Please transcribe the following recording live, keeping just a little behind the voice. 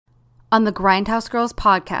On the Grindhouse Girls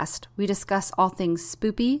podcast, we discuss all things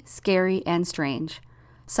spoopy, scary, and strange.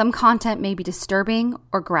 Some content may be disturbing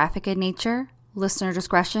or graphic in nature. Listener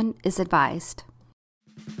discretion is advised.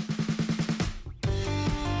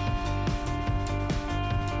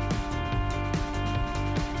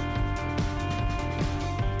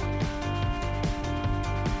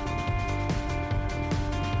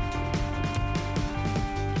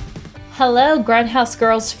 Hello, Grindhouse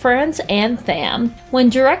Girls friends and fam. When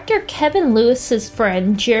director Kevin Lewis's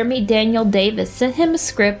friend Jeremy Daniel Davis sent him a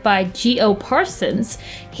script by G.O. Parsons,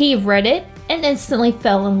 he read it and instantly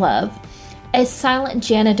fell in love. A silent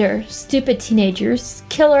janitor, stupid teenagers,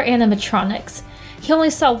 killer animatronics. He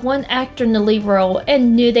only saw one actor in the lead role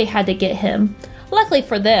and knew they had to get him. Luckily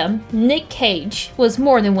for them, Nick Cage was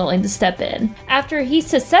more than willing to step in. After he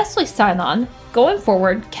successfully signed on, going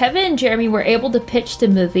forward, Kevin and Jeremy were able to pitch the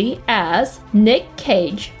movie as Nick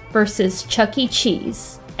Cage versus Chuck E.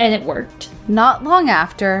 Cheese, and it worked. Not long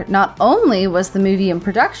after, not only was the movie in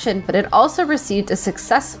production, but it also received a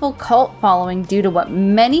successful cult following due to what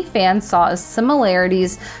many fans saw as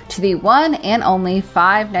similarities to the one and only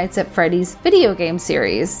Five Nights at Freddy's video game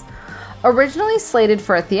series. Originally slated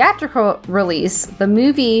for a theatrical release, the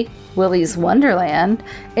movie WILLY'S Wonderland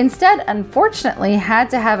instead unfortunately had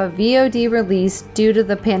to have a VOD release due to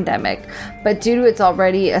the pandemic, but due to its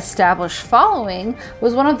already established following,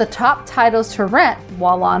 was one of the top titles to rent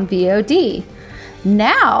while on VOD.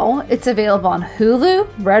 Now it's available on Hulu,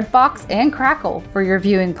 Redbox, and Crackle for your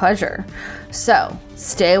viewing pleasure. So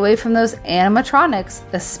stay away from those animatronics,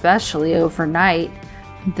 especially overnight.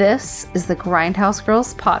 This is the Grindhouse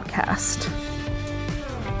Girls podcast.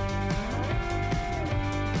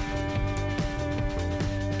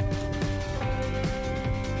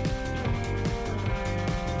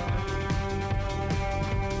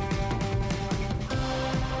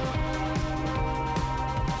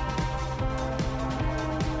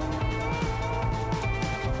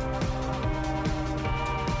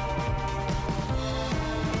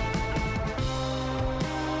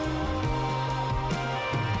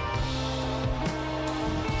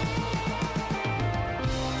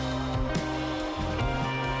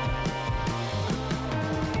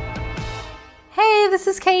 This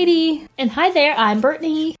is Katie. And hi there, I'm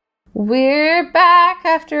Brittany. We're back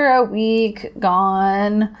after a week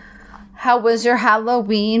gone. How was your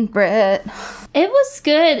Halloween, Britt? It was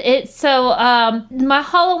good. My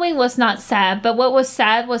Halloween was not sad, but what was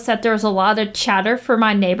sad was that there was a lot of chatter for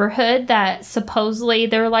my neighborhood that supposedly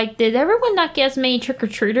they were like, did everyone not get as many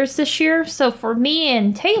trick-or-treaters this year? So for me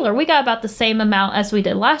and Taylor, we got about the same amount as we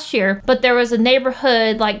did last year, but there was a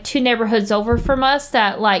neighborhood, like 2 neighborhoods over from us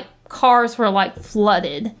that like cars were like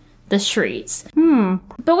flooded the streets.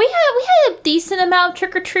 But we had a decent amount of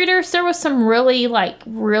trick-or-treaters. There was some really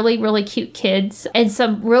cute kids and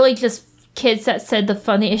some really just kids that said the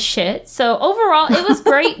funniest shit. So overall, it was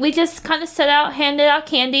great. We just kind of set out, handed out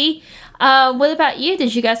candy. What about you?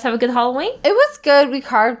 Did you guys have a good Halloween? It was good. We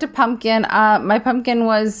carved a pumpkin. My pumpkin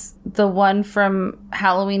was the one from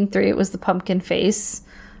Halloween 3. It was the pumpkin face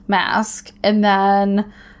mask. And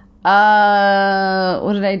then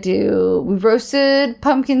what did I do? We roasted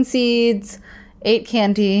pumpkin seeds, ate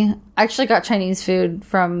candy. I actually got Chinese food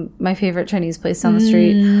from my favorite Chinese place down the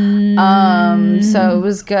street. So it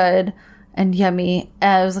was good and yummy.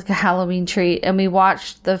 It was like a Halloween treat. And we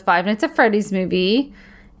watched the Five Nights at Freddy's movie.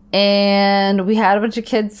 And we had a bunch of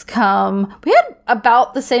kids come. We had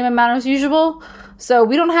about the same amount as usual. So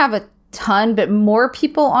we don't have a ton, but more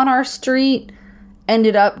people on our street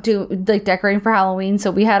ended up decorating for Halloween.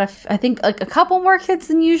 So we had I think a couple more kids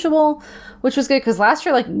than usual, which was good because last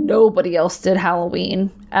year nobody else did Halloween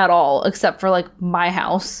at all except for my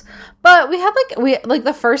house. But we had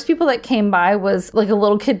the first people that came by was a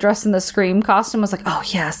little kid dressed in the Scream costume. I was like, oh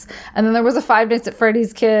yes. And then there was a Five Nights at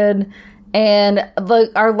Freddy's kid. And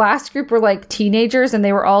our last group were teenagers, and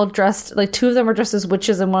they were all dressed 2 of them were dressed as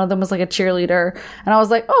witches, and one of them was a cheerleader. And I was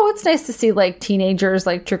like, oh, it's nice to see teenagers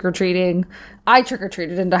trick-or-treating. I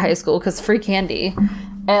trick-or-treated into high school because free candy,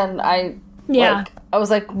 and I was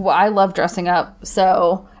like, well, I love dressing up.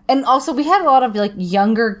 So, and also we had a lot of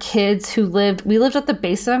younger kids who we lived at the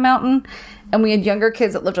base of a mountain, and we had younger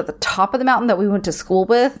kids that lived at the top of the mountain that we went to school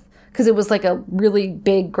with. Because it was a really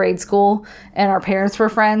big grade school and our parents were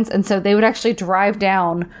friends. And so they would actually drive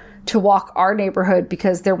down to walk our neighborhood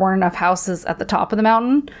because there weren't enough houses at the top of the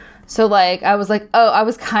mountain. So I was I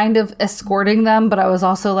was kind of escorting them, but I was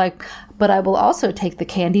also but I will also take the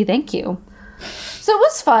candy. Thank you. So it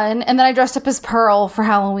was fun. And then I dressed up as Pearl for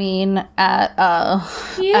Halloween at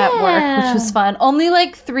work, which was fun. Only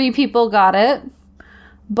 3 people got it,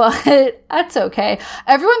 but that's okay.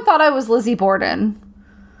 Everyone thought I was Lizzie Borden.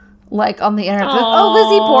 like on the internet. Like, oh,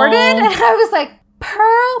 Lizzie Borden? And I was like,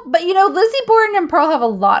 Pearl? But Lizzie Borden and Pearl have a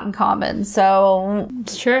lot in common. So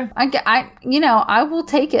it's true. I will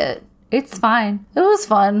take it. It's fine. It was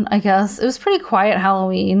fun, I guess. It was pretty quiet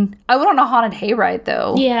Halloween. I went on a haunted hayride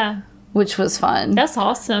though. Yeah. Which was fun. That's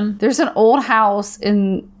awesome. There's an old house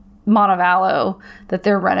in Montevallo that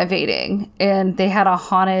they're renovating, and they had a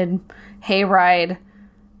haunted hayride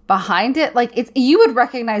behind it. Like, you would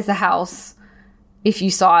recognize the house if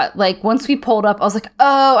you saw it. Like, once we pulled up, I was like,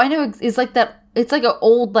 oh, I know. It's like that. It's like an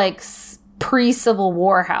old, like, pre-Civil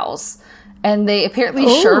War house. And they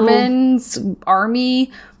apparently, Sherman's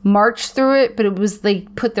army marched through it, but they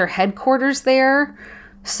put their headquarters there,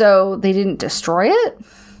 so they didn't destroy it.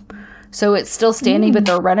 So it's still standing, but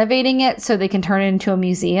they're renovating it so they can turn it into a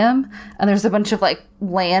museum. And there's a bunch of, like,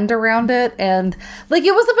 land around it. And, like,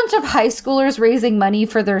 it was a bunch of high schoolers raising money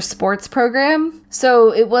for their sports program.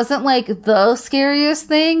 So it wasn't, like, the scariest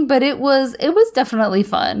thing, but it was definitely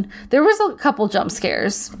fun. There was a couple jump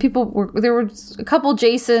scares. There were a couple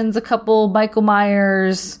Jasons, a couple Michael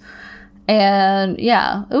Myers. And,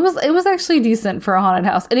 yeah, it was actually decent for a haunted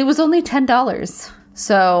house. And it was only $10.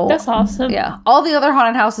 So that's awesome. Yeah. All the other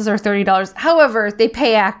haunted houses are $30. However, they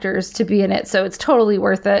pay actors to be in it, so it's totally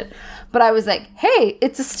worth it. But I was like, hey,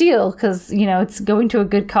 it's a steal because, it's going to a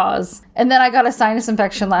good cause. And then I got a sinus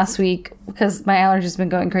infection last week because my allergies been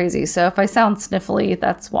going crazy. So if I sound sniffly,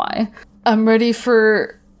 that's why. I'm ready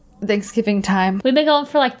for Thanksgiving time. We've been going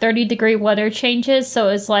for like 30-degree weather changes, so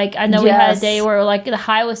it's like, I know we had a day where like the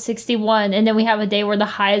high was 61, and then we have a day where the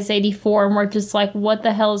high is 84, and we're just like, what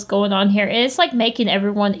the hell is going on here? And it's like making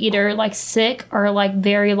everyone either like sick or like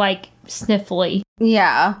very like sniffly.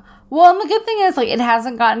 Yeah. Well, and the good thing is, like, it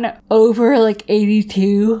hasn't gotten over, like,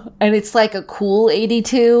 82, and it's, like, a cool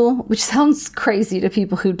 82, which sounds crazy to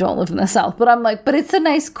people who don't live in the South, but I'm like, but it's a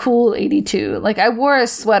nice, cool 82. Like, I wore a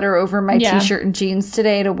sweater over my t-shirt and jeans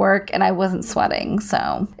today to work, and I wasn't sweating,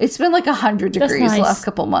 so it's been, like, 100 degrees the last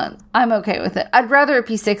couple months. I'm okay with it. I'd rather it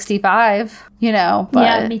be 65, but...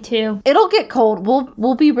 Yeah, me too. It'll get cold.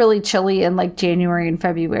 We'll be really chilly in, like, January and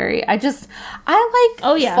February. I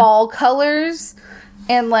like fall colors.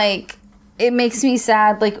 And, like, it makes me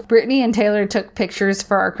sad. Like, Brittany and Taylor took pictures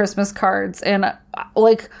for our Christmas cards. And,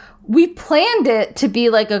 like, we planned it to be,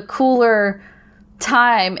 like, a cooler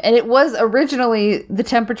time. And it was originally the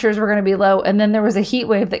temperatures were going to be low. And then there was a heat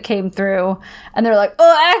wave that came through. And they're like,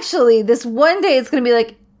 oh, actually, this one day it's going to be,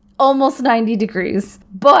 like, almost 90 degrees.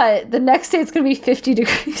 But the next day it's going to be 50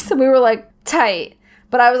 degrees. And we were, like, tight.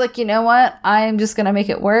 But I was like, you know what? I am just going to make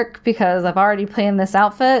it work because I've already planned this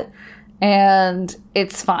outfit. And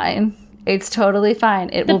it's fine. It's totally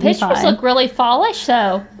fine. It will be fine. The pictures look really fallish,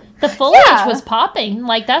 though. The foliage was popping.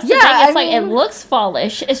 Like, that's the thing. It's it looks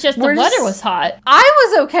fallish. It's just the weather was hot. I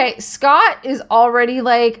was okay. Scott is already,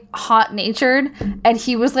 like, hot-natured, and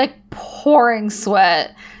he was, like, pouring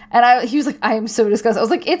sweat. And he was like, I am so disgusted. I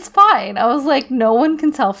was like, it's fine. I was like, no one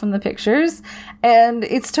can tell from the pictures, and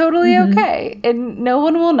it's totally okay. And no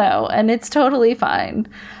one will know, and it's totally fine.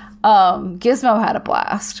 Gizmo had a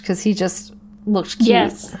blast because he just looked cute.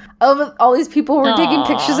 Yes. All these people were taking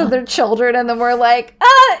pictures of their children, and then we're like,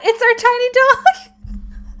 it's our tiny dog.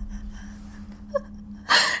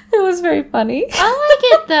 It was very funny. I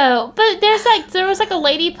like it though, but there was a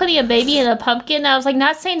lady putting a baby in a pumpkin. I was like,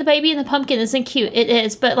 not saying the baby in the pumpkin isn't cute. It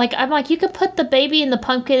is, but like, I'm like, you could put the baby in the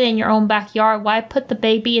pumpkin in your own backyard. Why put the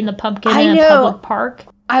baby in the pumpkin in a public park?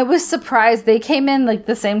 I was surprised. They came in like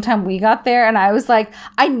the same time we got there, and I was like,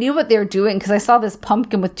 I knew what they were doing because I saw this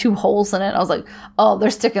pumpkin with 2 holes in it. I was like, oh, they're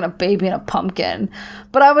sticking a baby in a pumpkin.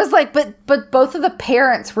 But I was like, but both of the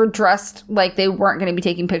parents were dressed like they weren't going to be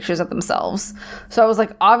taking pictures of themselves. So I was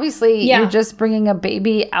like, obviously, you're just bringing a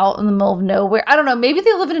baby out in the middle of nowhere. I don't know. Maybe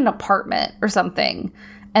they live in an apartment or something.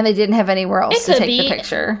 And they didn't have anywhere else to take the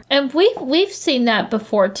picture. And we've seen that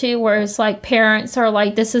before, too, where it's like parents are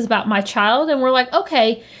like, this is about my child. And we're like,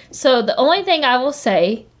 okay. So the only thing I will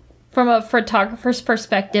say from a photographer's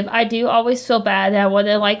perspective, I do always feel bad. And I want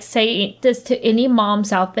to like say this to any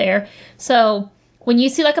moms out there. So when you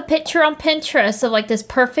see like a picture on Pinterest of like this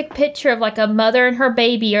perfect picture of like a mother and her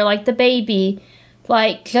baby or like the baby,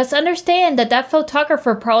 like, just understand that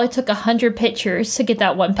photographer probably took 100 pictures to get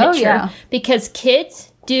that one picture. Oh, yeah. Because kids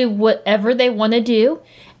do whatever they want to do,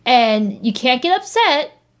 and you can't get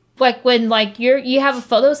upset like when like you have a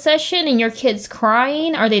photo session and your kid's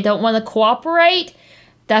crying or they don't want to cooperate.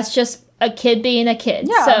 That's just a kid being a kid.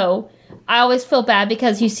 So I always feel bad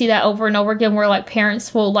because you see that over and over again where like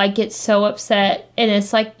parents will like get so upset, and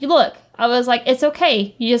it's like, look, I was like, it's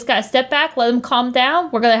okay, you just gotta step back, let them calm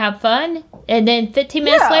down, we're gonna have fun, And then 15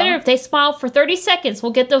 minutes later, if they smile for 30 seconds,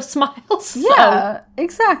 we'll get those smiles. Yeah,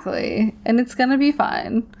 exactly. And it's going to be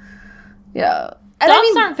fine. Yeah. And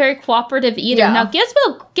dogs aren't very cooperative either. Yeah. Now,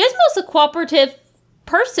 Gizmo's a cooperative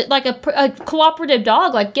person, like a cooperative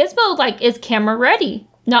dog. Like, Gizmo, like, is camera ready.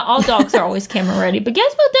 Not all dogs are always camera ready, but Gizmo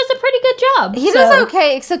does a pretty good job. He does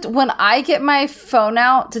okay, except when I get my phone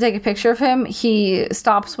out to take a picture of him, he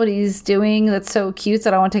stops what he's doing that's so cute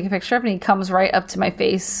that I want to take a picture of, and he comes right up to my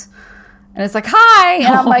face. And it's like, hi! And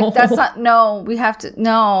I'm like, that's not, no, we have to,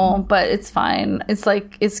 no, but it's fine. It's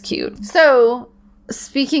like, it's cute. So,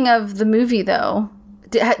 speaking of the movie, though,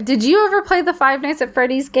 did you ever play the Five Nights at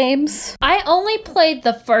Freddy's games? I only played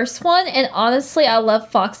the first one, and honestly, I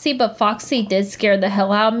love Foxy, but Foxy did scare the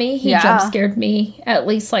hell out of me. He jump scared me at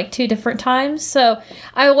least like 2 different times. So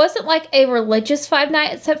I wasn't like a religious Five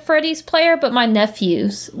Nights at Freddy's player, but my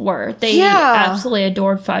nephews were. They absolutely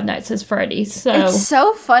adored Five Nights at Freddy's. So it's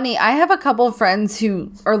so funny. I have a couple of friends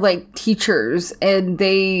who are like teachers, and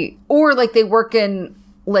they work in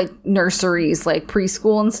like nurseries, like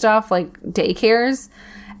preschool and stuff, like daycares.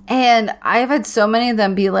 And I've had so many of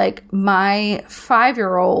them be like, my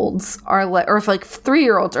 5-year-olds are like, or like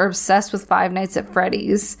 3-year-olds are obsessed with Five Nights at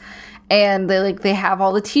Freddy's. And they have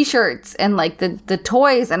all the t-shirts and like the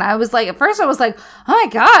toys. And I was like, at first I was like, oh my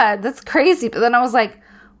God, that's crazy. But then I was like,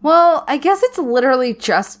 well, I guess it's literally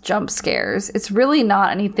just jump scares. It's really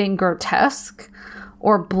not anything grotesque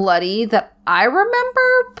or bloody that I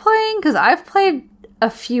remember playing, because I've played a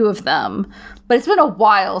few of them, but it's been a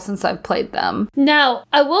while since I've played them. Now,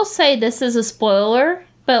 I will say this is a spoiler,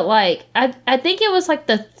 but like I think it was like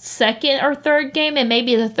the second or third game, and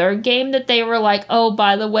maybe the third game, that they were like, oh,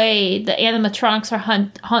 by the way, the animatronics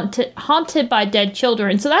are haunted by dead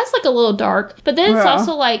children. So that's like a little dark. But then it's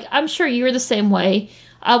also like, I'm sure you were the same way.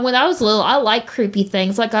 When I was little, I like creepy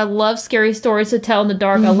things. Like, I love scary stories to tell in the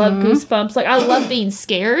dark. I love Goosebumps. Like, I love being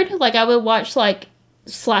scared. Like, I would watch like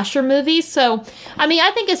slasher movies. So I mean, I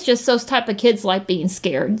think it's just those type of kids like being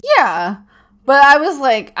scared. Yeah, but I was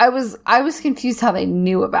like, I was confused how they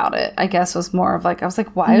knew about it. I guess was more of like, I was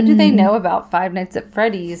like, why do they know about Five Nights at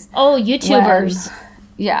Freddy's? Oh, YouTubers.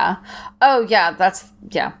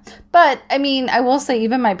 But I mean, I will say,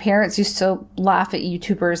 even my parents used to laugh at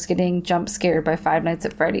YouTubers getting jump scared by Five Nights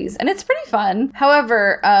at Freddy's, and it's pretty fun.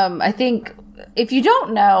 However, I think if you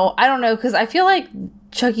don't know, I don't know, because I feel like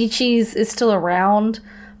Chuck E. Cheese is still around,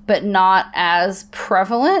 but not as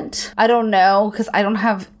prevalent. I don't know, because I don't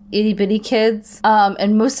have itty bitty kids.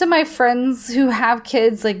 And most of my friends who have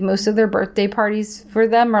kids, like, most of their birthday parties for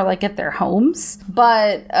them are like at their homes.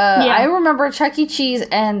 But I remember Chuck E. Cheese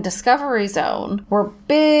and Discovery Zone were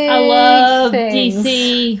big I love things.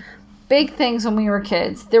 DC. Big things when we were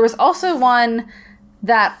kids. There was also one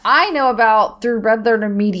that I know about through Red Letter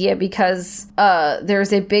Media, because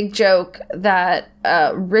there's a big joke that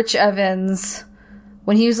Rich Evans,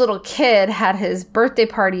 when he was a little kid, had his birthday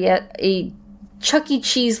party at a Chuck E.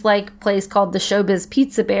 Cheese-like place called the Showbiz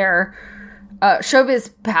Pizza Bear. Showbiz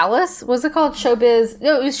Palace? Was it called Showbiz?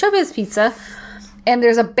 No, it was Showbiz Pizza. And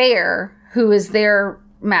there's a bear who is their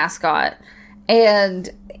mascot. And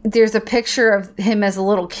there's a picture of him as a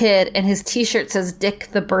little kid, and his t-shirt says Dick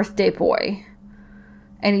the Birthday Boy.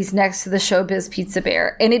 And he's next to the Showbiz Pizza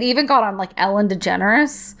Bear. And it even got on, like, Ellen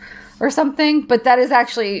DeGeneres or something. But that is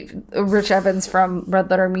actually Rich Evans from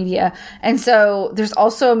Red Letter Media. And so there's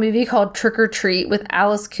also a movie called Trick or Treat with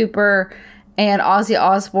Alice Cooper and Ozzy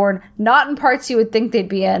Osbourne. Not in parts you would think they'd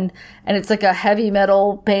be in. And it's like a heavy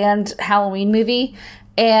metal band Halloween movie.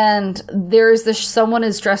 And there's someone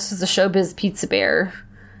is dressed as a Showbiz Pizza Bear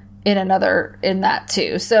in that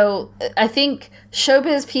too. So I think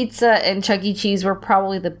Showbiz Pizza and Chuck E. Cheese were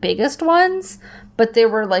probably the biggest ones, but they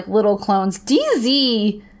were like little clones.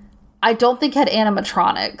 DZ, I don't think had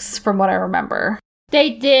animatronics from what I remember.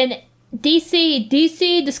 They did.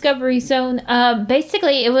 DC Discovery Zone,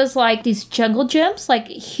 basically it was like these jungle gyms, like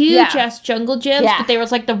huge ass jungle gyms, but there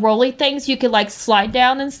was like the rolly things you could like slide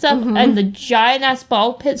down and stuff, and the giant ass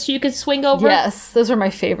ball pits you could swing over. Yes, those were my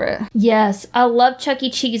favorite. Yes, I love Chuck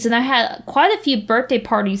E. Cheese, and I had quite a few birthday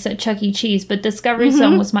parties at Chuck E. Cheese, but Discovery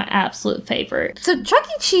Zone was my absolute favorite. So Chuck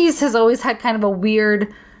E. Cheese has always had kind of a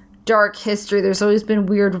weird dark history. There's always been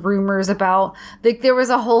weird rumors about, like, there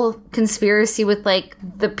was a whole conspiracy with like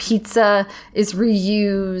the pizza is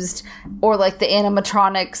reused, or like the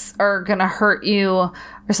animatronics are gonna hurt you or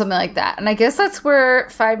something like that. And I guess that's where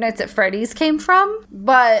Five Nights at Freddy's came from.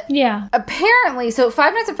 But yeah, apparently, so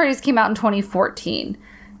Five Nights at Freddy's came out in 2014,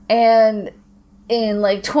 and in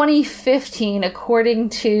like 2015, according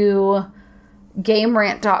to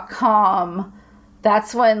GameRant.com,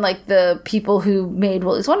 that's when, like, the people who made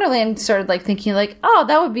Willy's Wonderland started, like, thinking, like, oh,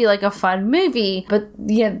 that would be, like, a fun movie. But,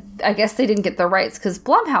 yeah, I guess they didn't get the rights because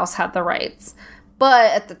Blumhouse had the rights.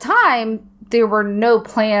 But at the time, there were no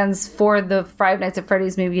plans for the Five Nights at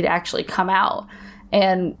Freddy's movie to actually come out.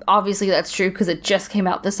 And obviously that's true because it just came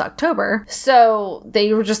out this October. So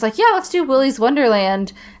they were just like, yeah, let's do Willy's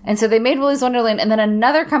Wonderland. And so they made Willy's Wonderland. And then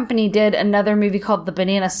another company did another movie called the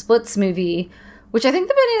Banana Splits movie, which I think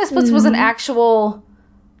the Banana Splits was an actual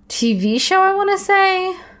TV show, I want to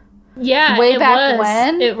say. Yeah, way back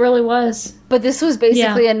when. It really was. But this was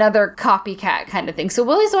basically another copycat kind of thing. So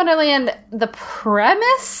Willy's Wonderland, the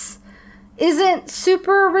premise isn't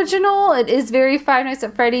super original. It is very Five Nights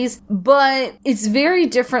at Freddy's, but it's very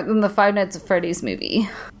different than the Five Nights at Freddy's movie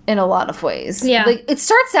in a lot of ways. Yeah. Like, it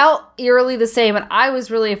starts out eerily the same, and I was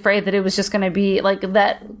really afraid that it was just going to be like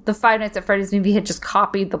that the Five Nights at Freddy's movie had just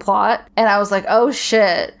copied the plot. And I was like, oh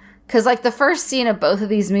shit. Because, like, the first scene of both of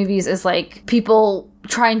these movies is, like, people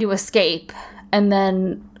trying to escape, and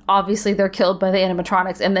then obviously they're killed by the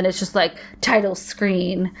animatronics, and then it's just, like, title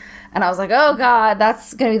screen. And I was like, oh god,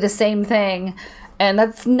 that's gonna be the same thing. And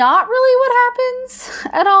that's not really what happens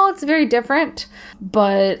at all. It's very different.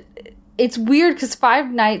 But it's weird because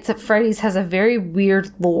Five Nights at Freddy's has a very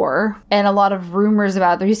weird lore and a lot of rumors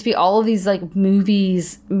about it. There used to be all of these, like,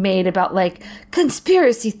 movies made about, like,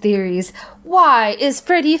 conspiracy theories. Why is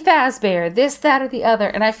Freddy Fazbear this, that, or the other?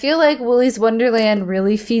 And I feel like Willy's Wonderland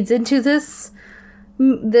really feeds into this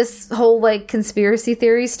whole, like, conspiracy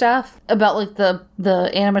theory stuff about, like, the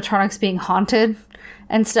animatronics being haunted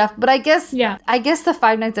and stuff. But I guess the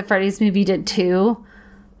Five Nights at Freddy's movie did too,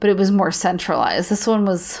 but it was more centralized. This one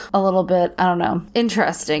was a little bit, I don't know,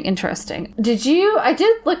 interesting. I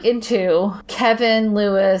did look into Kevin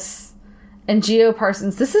Lewis and Geo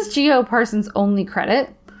Parsons. This is Geo Parsons' only credit,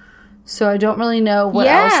 so I don't really know what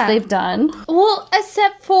else they've done. Well,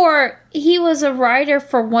 except for he was a writer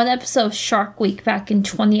for one episode of Shark Week back in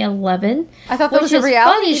 2011. I thought that was a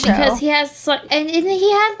reality show. Because he has, like, and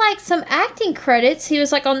he had, like, some acting credits. He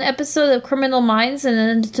was, like, on the episode of Criminal Minds and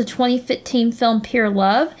then the 2015 film Pure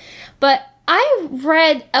Love. But I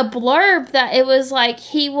read a blurb that it was like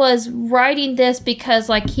he was writing this because,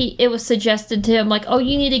 like, it was suggested to him, like, oh,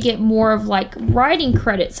 you need to get more of, like, writing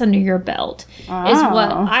credits under your belt, is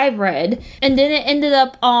what I read. And then it ended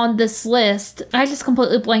up on this list. I just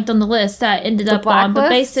completely blanked on the list that ended up on. But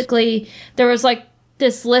basically, there was, like,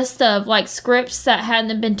 this list of, like, scripts that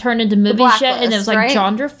hadn't been turned into movies yet, and it was, like,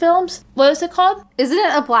 genre films. What was it called? Isn't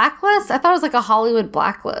it a blacklist? I thought it was, like, a Hollywood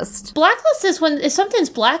blacklist. Blacklist is when, if something's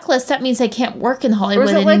blacklist, that means they can't work in Hollywood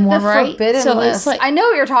or is it, anymore, like, the right? Forbidden list? It's like, I know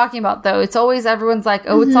what you're talking about, though. It's always, everyone's like,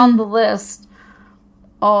 oh, it's on the list.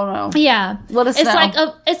 Oh, no. Yeah. Let us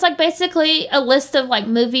know. It's like basically a list of, like,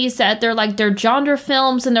 movies that they're genre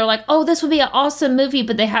films, and they're like, oh, this would be an awesome movie,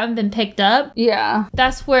 but they haven't been picked up. Yeah.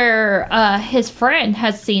 That's where his friend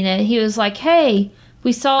has seen it. He was like, hey,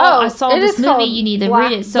 I saw this movie, you need to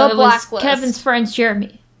read it. So it was Kevin's friend,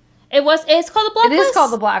 Jeremy. It's called The Blacklist? It is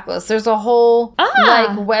called The Blacklist. There's a whole, like,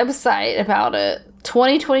 website about it.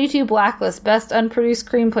 2022 Blacklist, Best Unproduced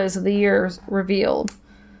Screenplays of the Year revealed.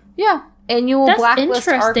 Yeah. Annual Blacklist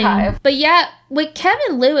archive. But yeah, with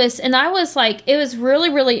Kevin Lewis, and I was like, it was really,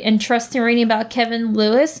 really interesting reading about Kevin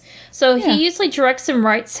Lewis. So he usually directs and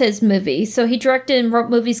writes his movies. So he directed and wrote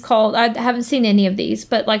movies called, I haven't seen any of these,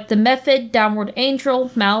 but like The Method, Downward Angel,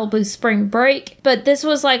 Malibu Spring Break. But this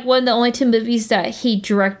was like one of the only two movies that he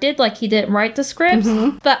directed, like he didn't write the scripts.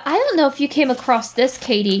 But I don't know if you came across this,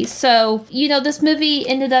 Katie. So, you know, this movie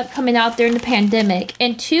ended up coming out during the pandemic,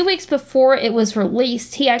 and 2 weeks before it was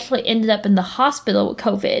released, he actually ended up in the hospital with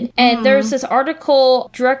COVID. And there's this article,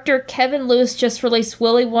 director Kevin Lewis just released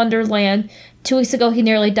Willy Wonderland. 2 weeks ago, he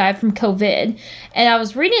nearly died from COVID. And I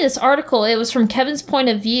was reading this article. It was from Kevin's point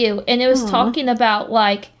of view, and it was talking about,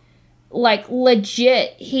 like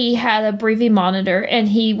legit, he had a breathing monitor, and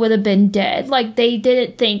he would have been dead. Like, they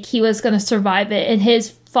didn't think he was going to survive it. And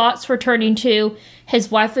his thoughts were turning to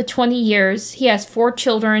his wife of 20 years. He has 4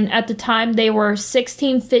 children. At the time, they were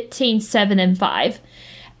 16, 15, 7, and 5.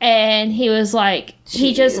 And he was like,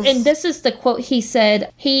 and this is the quote he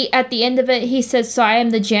said, at the end of it, he says, so I am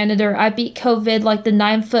the janitor. I beat COVID like the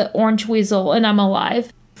 9-foot orange weasel, and I'm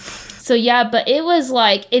alive. So yeah, but it was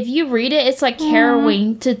like, if you read it, it's like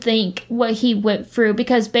harrowing to think what he went through,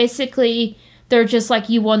 because basically they're just like,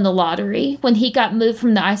 you won the lottery. When he got moved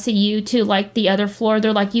from the ICU to like the other floor,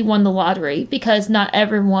 they're like, you won the lottery, because not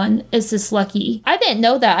everyone is this lucky. I didn't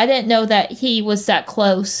know that. I didn't know that he was that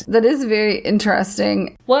close. That is very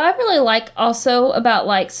interesting. What I really like also about,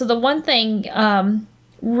 like, so the one thing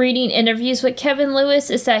reading interviews with Kevin Lewis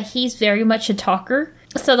is that he's very much a talker.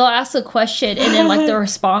 So they'll ask a question, and then like the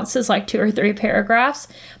response is like 2 or 3 paragraphs.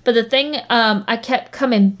 But the thing I kept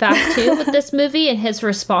coming back to with this movie and his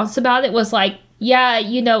response about it was like, yeah,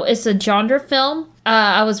 you know, it's a genre film.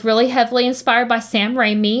 I was really heavily inspired by Sam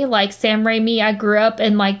Raimi. Like, Sam Raimi, I grew up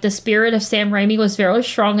and, like, the spirit of Sam Raimi was very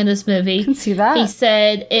strong in this movie. I can see that. He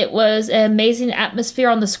said it was an amazing atmosphere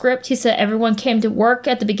on the script. He said everyone came to work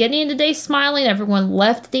at the beginning of the day smiling. Everyone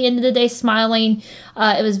left at the end of the day smiling.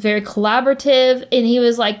 It was very collaborative. And he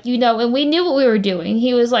was like, you know, and we knew what we were doing.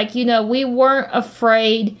 He was like, you know, we weren't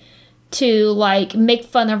afraid to like make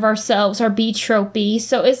fun of ourselves or be tropey.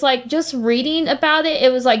 So it's like just reading about it,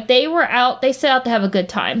 it was like they set out to have a good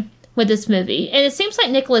time with this movie. And it seems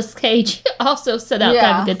like Nicolas Cage also set out to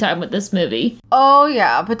have a good time with this movie. Oh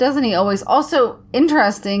yeah, but doesn't he always? Also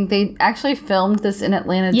interesting, they actually filmed this in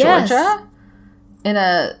Atlanta, Georgia, in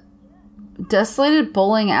a desolated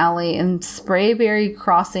bowling alley in Sprayberry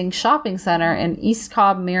Crossing Shopping Center in East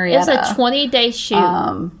Cobb, Marietta. It's a 20-day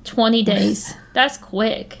shoot. 20 days. That's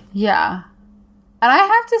quick. Yeah. And I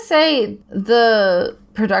have to say, the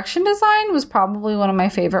production design was probably one of my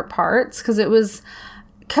favorite parts, because it was,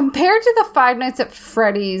 compared to the Five Nights at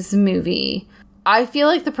Freddy's movie, I feel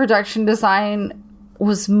like the production design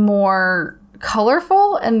was more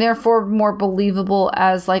colorful and therefore more believable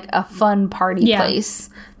as like a fun party place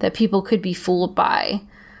that people could be fooled by.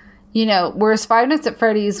 You know, whereas Five Nights at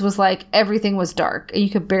Freddy's was like everything was dark and you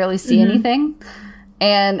could barely see anything.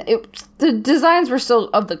 And the designs were still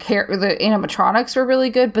of the animatronics were really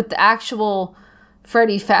good, but the actual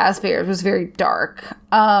Freddy Fazbear was very dark.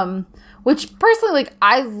 Which personally, like,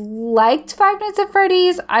 I liked Five Nights at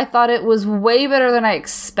Freddy's. I thought it was way better than I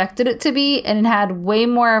expected it to be, and it had way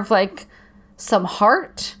more of like some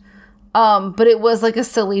heart. But it was like a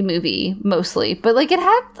silly movie mostly. But like it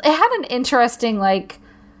had an interesting like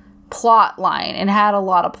plot line and had a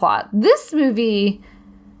lot of plot. This movie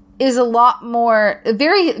is a lot more,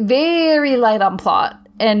 very, very light on plot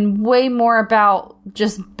and way more about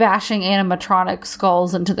just bashing animatronic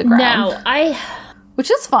skulls into the ground.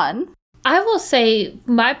 Which is fun. I will say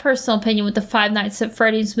my personal opinion with the Five Nights at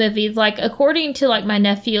Freddy's movie, like, according to, like, my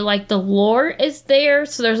nephew, like, the lore is there,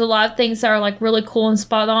 so there's a lot of things that are, like, really cool and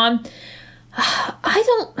spot on. I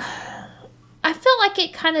felt like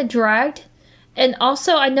it kind of dragged. And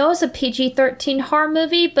also, I know it's a PG-13 horror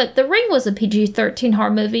movie, but The Ring was a PG-13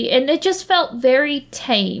 horror movie, and it just felt very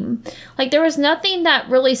tame. Like, there was nothing that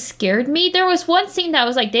really scared me. There was one scene that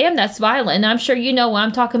was like, damn, that's violent. And I'm sure you know when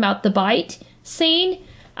I'm talking about the bite scene.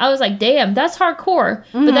 I was like, damn, that's hardcore.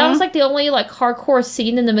 Mm-hmm. But that was, like, the only, like, hardcore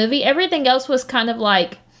scene in the movie. Everything else was kind of,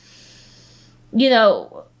 like, you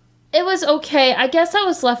know, it was okay. I guess I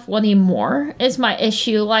was left wanting more is my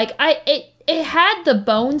issue. Like, it had the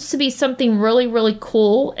bones to be something really, really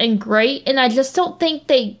cool and great, and I just don't think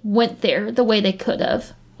they went there the way they could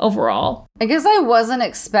have overall. I guess I wasn't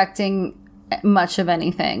expecting much of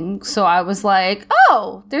anything, so I was like,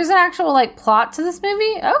 oh, there's an actual like plot to this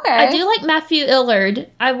movie? Okay. I do like Matthew Illard.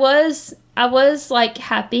 I was like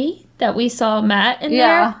happy that we saw Matt in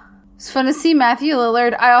there. It's fun to see Matthew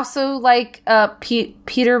Lillard. I also like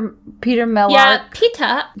Peter Mellark. Yeah,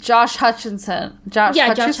 Peter. Josh Hutcherson. Josh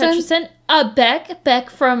Hutcherson. Beck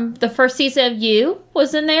from the first season of You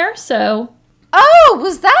was in there, so. Oh,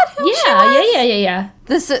 was that who she was? Yeah.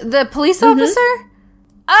 The police officer?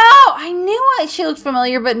 Oh, I knew she looked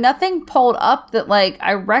familiar, but nothing pulled up that, like,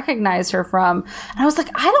 I recognized her from. And I was like,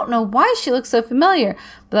 I don't know why she looks so familiar.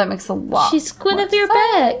 But that makes a lot She's Guinevere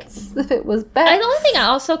Beck. If it was Beck. And the only thing I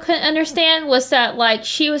also couldn't understand was that, like,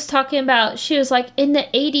 she was talking about, she was like, in the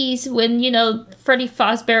 80s when, you know, Freddy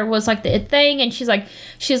Fazbear was, like, the thing. And she's like,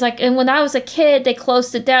 and when I was a kid, they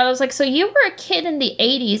closed it down. I was like, so you were a kid in the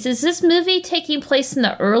 80s. Is this movie taking place in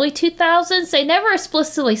the early 2000s? They never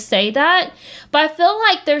explicitly say that. But I feel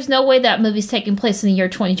like there's no way that movie's taking place in the year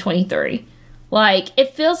 2023. Like,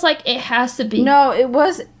 it feels like it has to be. No, it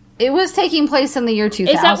was taking place in the year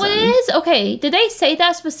 2000. Is that what it is? Okay. Did they say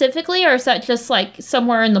that specifically, or is that just, like,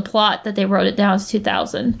 somewhere in the plot that they wrote it down as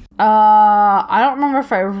 2000? I don't remember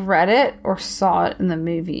if I read it or saw it in the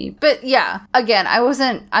movie. But yeah, again, I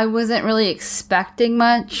wasn't really expecting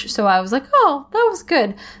much, so I was like, oh, that was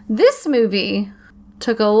good. This movie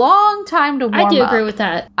took a long time to warm up. I do agree with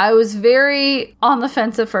that. I was very on the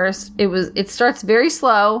fence at first. It starts very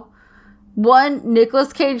slow. One,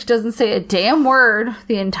 Nicolas Cage doesn't say a damn word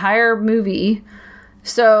the entire movie.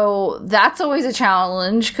 So that's always a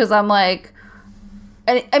challenge, because I'm like,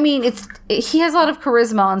 I mean, he has a lot of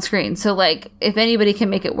charisma on screen. So, like, if anybody can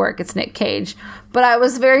make it work, it's Nick Cage. But I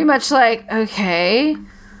was very much like, okay,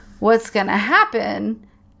 what's going to happen?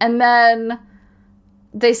 And then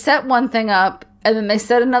they set one thing up, and then they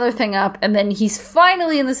set another thing up, and then he's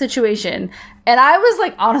finally in the situation. And I was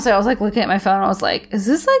like, honestly, I was like looking at my phone, I was like, is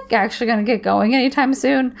this like actually gonna get going anytime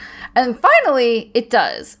soon? And finally it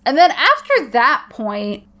does. And then after that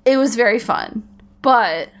point, it was very fun,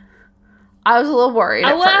 but I was a little worried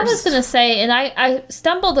at first. I was going to say, and I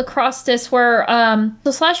stumbled across this where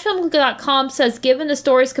 /film.com says, given the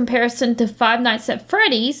story's comparison to Five Nights at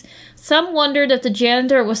Freddy's, some wondered if the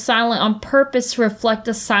janitor was silent on purpose to reflect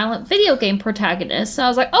a silent video game protagonist. And I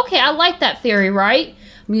was like, okay, I like that theory, right?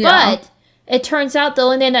 Yeah. But it turns out the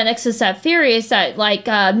only thing that nexus that theory is that, like,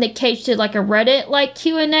 Nick Cage did, like, a Reddit, like,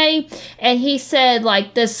 Q&A, and he said,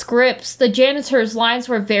 like, the janitor's lines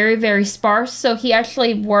were very, very sparse, so he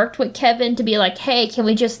actually worked with Kevin to be like, hey, can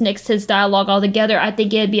we just nix his dialogue altogether? I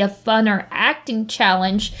think it'd be a funner acting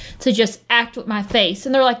challenge to just act with my face.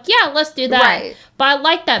 And they're like, yeah, let's do that. Right. But I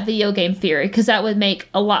like that video game theory, because that would make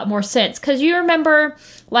a lot more sense. Because you remember,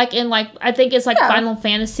 like, in, like, I think it's, like, Final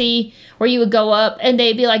Fantasy, where you would go up, and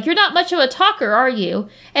they'd be like, you're not much of a talker, are you?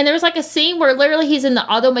 And there was, like, a scene where literally he's in the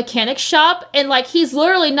auto mechanic shop, and, like, he's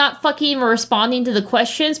literally not fucking responding to the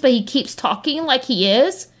questions, but he keeps talking like he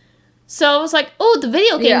is. So I was like, oh, the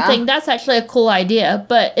video game thing, that's actually a cool idea,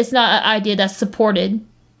 but it's not an idea that's supported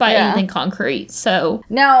by anything concrete, so.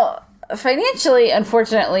 Now, financially,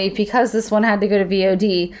 unfortunately, because this one had to go to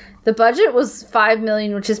VOD, the budget was $5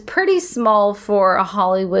 million, which is pretty small for a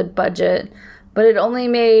Hollywood budget, but it only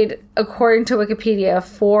made, according to Wikipedia,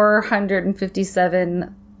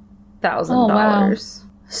 $457,000. Oh, wow.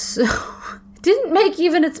 So it didn't make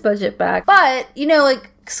even its budget back. But, you know, like,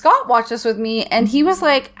 Scott watched this with me, and he was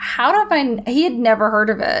like, he had never heard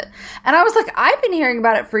of it. And I was like, I've been hearing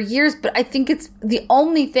about it for years, but I think it's the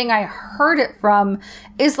only thing I heard it from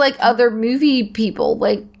is, like, other movie people,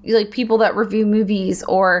 like people that review movies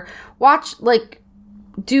or watch, like,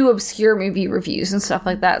 do obscure movie reviews and stuff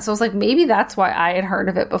like that. So I was like, maybe that's why I had heard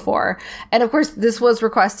of it before. And of course, this was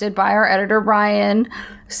requested by our editor, Brian.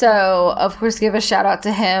 So, of course, give a shout out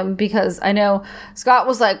to him, because I know Scott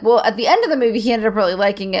was like, well, at the end of the movie, he ended up really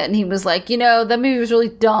liking it. And he was like, you know, that movie was really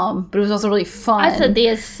dumb, but it was also really fun. I said the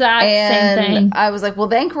exact same thing. I was like, well,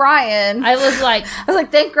 thank Ryan. I was like,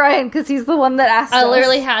 thank Ryan, because he's the one that asked us. I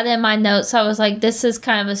literally had it in my notes. I was like, this is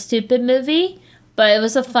kind of a stupid movie, but it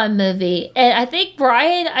was a fun movie. And I think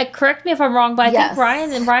Brian, correct me if I'm wrong, but I think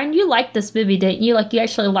Brian, you liked this movie, didn't you? Like, you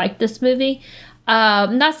actually liked this movie.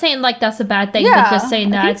 I'm not saying, like, that's a bad thing, but just saying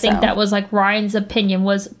that I think that was, like, Ryan's opinion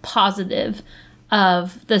was positive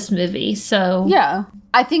of this movie, so. Yeah.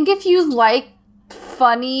 I think if you like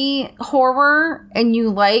funny horror and you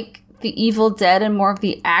like the Evil Dead and more of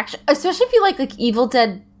the action, especially if you like Evil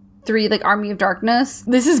Dead 3, like Army of Darkness.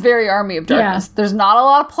 This is very Army of Darkness. Yeah. There's not a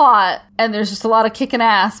lot of plot, and there's just a lot of kicking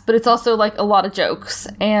ass, but it's also like a lot of jokes,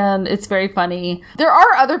 and it's very funny. There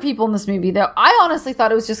are other people in this movie, though. I honestly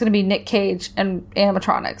thought it was just going to be Nick Cage and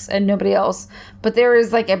animatronics and nobody else. But there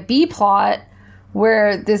is like a B plot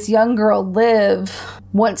where this young girl, Liv,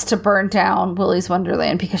 wants to burn down Willy's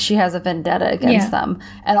Wonderland because she has a vendetta against them.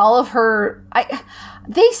 And all of her...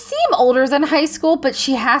 They seem older than high school, but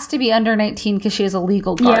she has to be under 19 because she has a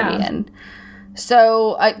legal guardian. Yeah.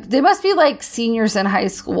 So they must be like seniors in high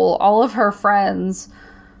school. All of her friends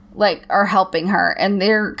like are helping her, and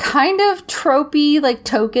they're kind of tropey, like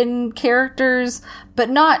token characters, but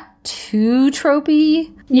not too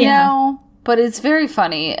tropey, you know? But it's very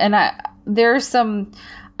funny, and there's some...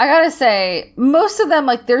 I gotta say, most of them,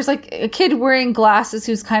 like, there's, like, a kid wearing glasses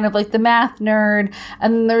who's kind of, like, the math nerd,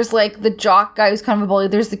 and then there's, like, the jock guy who's kind of a bully.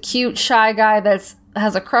 There's the cute, shy guy that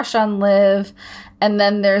has a crush on Liv, and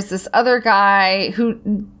then there's this other guy who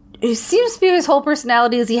seems to be his whole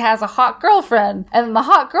personality is he has a hot girlfriend, and the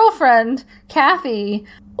hot girlfriend, Kathy,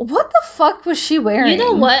 what the fuck was she wearing? You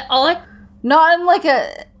know what? Not in, like,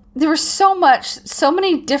 there was so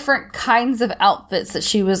many different kinds of outfits that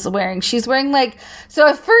she was wearing. She's wearing so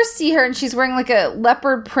I first see her and she's wearing like a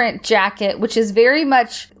leopard print jacket, which is very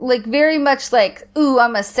much like, ooh,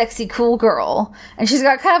 I'm a sexy cool girl. And she's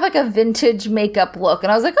got kind of like a vintage makeup look.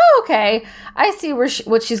 And I was like, oh, okay, I see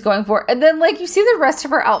what she's going for. And then like you see the rest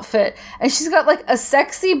of her outfit and she's got like a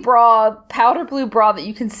sexy bra, powder blue bra that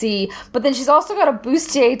you can see. But then she's also got a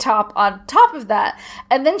bustier top on top of that.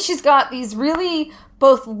 And then she's got these really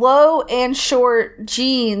both low and short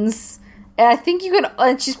jeans, and I think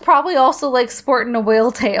and she's probably also like sporting a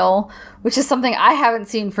whale tail, which is something I haven't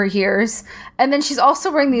seen for years. And then she's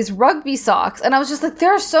also wearing these rugby socks, and I was just like,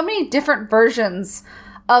 there are so many different versions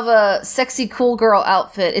of a sexy cool girl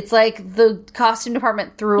outfit. It's like the costume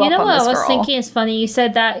department threw up on this girl. You know what I was thinking is funny you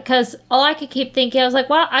said that, because all I could keep thinking, I was like,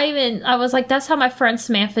 well, I was like, that's how my friend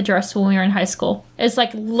Samantha dressed when we were in high school. It's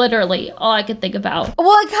like literally all I could think about.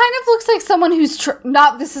 Well, it kind of looks like someone who's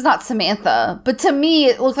this is not Samantha, but to me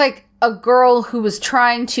it looked like a girl who was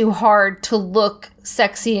trying too hard to look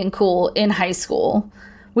sexy and cool in high school.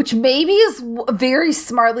 Which maybe is very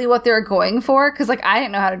smartly what they're going for, because like I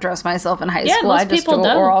didn't know how to dress myself in high school. Most I just people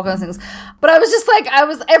don't. Or all those things. But I was just like,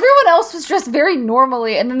 everyone else was dressed very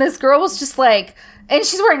normally, and then this girl was just like, and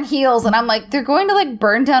she's wearing heels, and I'm like, they're going to like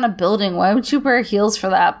burn down a building. Why would you wear heels for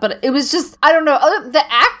that? But it was just, I don't know. The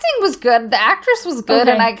acting was good. The actress was good,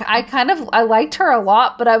 and I liked her a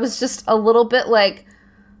lot. But I was just a little bit like,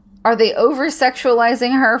 are they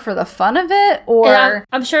over-sexualizing her for the fun of it? Or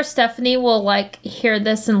I'm sure Stephanie will like hear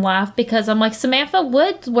this and laugh, because I'm like, Samantha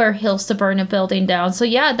would wear heels to burn a building down. So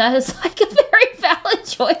yeah, that is like a very valid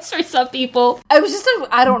choice for some people. I was just,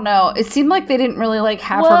 I don't know. It seemed like they didn't really like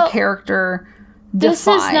have her character defined. This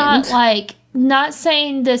is not like, not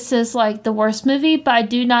saying this is like the worst movie, but I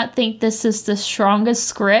do not think this is the strongest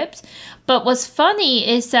script. But what's funny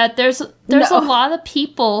is that there's a lot of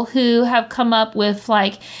people who have come up with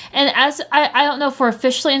like, and as I don't know if we're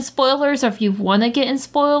officially in spoilers or if you want to get in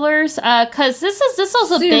spoilers, because this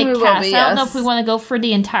was a big cast. I don't know if we want to go for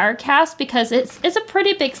the entire cast, because it's a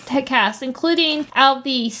pretty big cast, including out of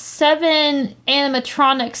the 7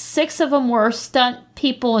 animatronics, 6 of them were stunt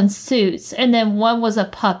people in suits, and then 1 was a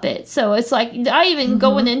puppet. So it's like, not even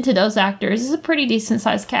going into those actors, it's a pretty decent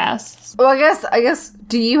sized cast. Well, I guess,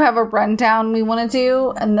 do you have a rundown we want to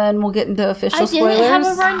do, and then we'll get into official spoilers? I didn't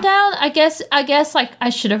have a rundown. I guess like I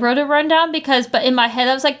should have wrote a rundown, but in my head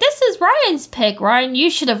I was like, this is Ryan's pick. Ryan, you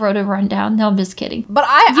should have wrote a rundown. No, I'm just kidding. But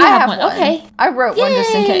I have one. Okay. I wrote one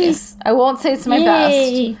just in case. I won't say it's my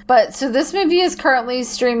best. But so this movie is currently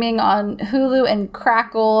streaming on Hulu and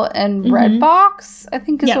Crackle and Redbox, I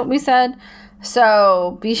think is what we said.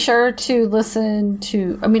 So be sure to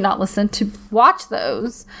watch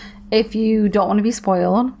those if you don't want to be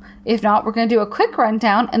spoiled. If not, we're going to do a quick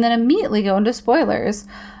rundown and then immediately go into spoilers.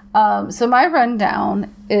 So my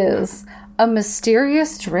rundown is: a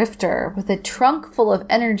mysterious drifter with a trunk full of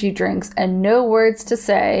energy drinks and no words to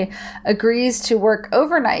say agrees to work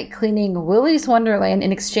overnight cleaning Willy's Wonderland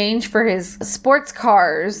in exchange for his sports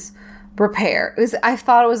car's repair. I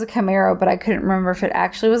thought it was a Camaro, but I couldn't remember if it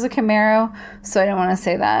actually was a Camaro, so I don't want to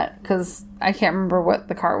say that because I can't remember what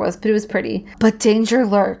the car was, but it was pretty. But danger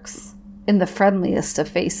lurks in the friendliest of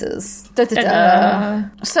faces.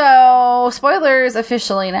 So, spoilers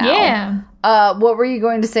officially now. Yeah. What were you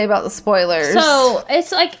going to say about the spoilers? So,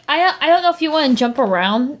 it's like, I don't know if you want to jump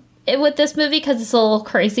around with this movie because it's a little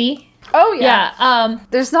crazy. Oh, yeah.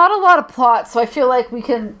 There's not a lot of plot, so I feel like we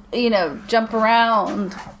can, jump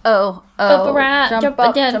around. Jump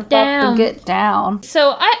up, and get down.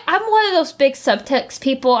 So I'm one of those big subtext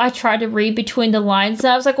people. I try to read between the lines,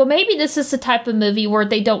 and I was like, well, maybe this is the type of movie where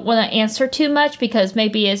they don't want to answer too much, because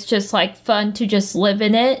maybe it's just like fun to just live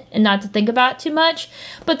in it and not to think about it too much.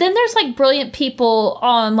 But then there's like brilliant people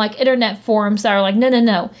on like internet forums that are like,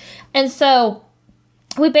 no. And so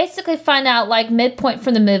we basically find out like midpoint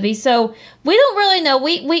from the movie. So we don't really know.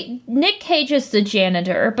 We Nick Cage is the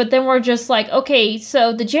janitor, but then we're just like, okay,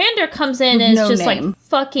 so the janitor comes in and is just like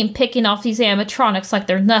fucking picking off these animatronics like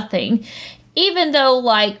they're nothing. Even though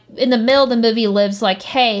like in the middle of the movie lives like,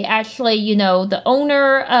 hey, actually, the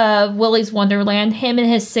owner of Willy's Wonderland, him and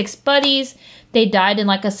his 6 buddies, they died in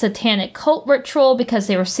like a satanic cult ritual because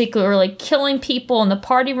they were secretly killing people in the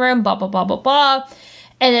party room, blah, blah, blah, blah, blah.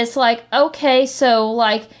 And it's like, okay, so,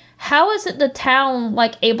 like, how is it the town,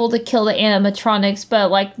 like, able to kill the animatronics,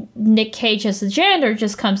 but, like, Nick Cage as the janitor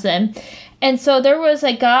just comes in? And so there was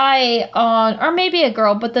a guy on, or maybe a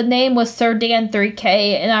girl, but the name was Sir Dan 3K,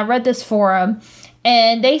 and I read this forum,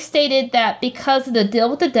 and they stated that because of the deal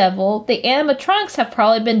with the devil, the animatronics have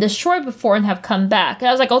probably been destroyed before and have come back. And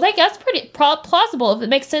I was like, oh, that's pretty plausible, if it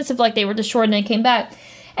makes sense if, like, they were destroyed and then came back.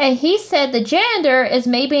 And he said the janitor is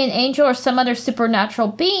maybe an angel or some other supernatural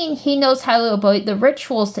being. He knows how to avoid the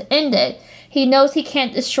rituals to end it. He knows he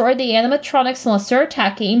can't destroy the animatronics unless they're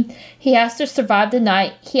attacking. He has to survive the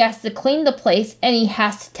night. He has to clean the place. And he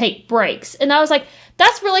has to take breaks. And I was like,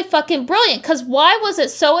 that's really fucking brilliant. Because why was it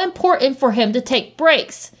so important for him to take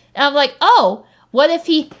breaks? And I'm like, oh, what if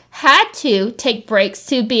he had to take breaks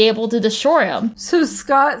to be able to destroy him? So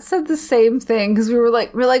Scott said the same thing, because we were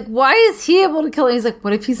like, why is he able to kill him? He's like,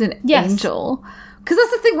 what if he's an angel? Because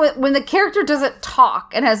that's the thing, when the character doesn't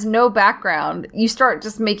talk and has no background, you start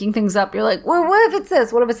just making things up. You're like, well, what if it's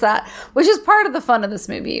this? What if it's that? Which is part of the fun of this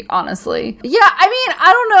movie, honestly. Yeah, I mean,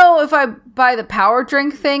 I don't know if I buy the power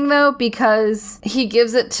drink thing, though, because he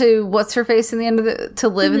gives it to what's-her-face in the end of to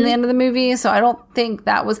Liv in the end of the movie, so I don't think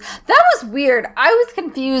that was weird. I was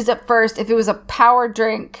confused at first if it was a power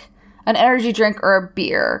drink, an energy drink, or a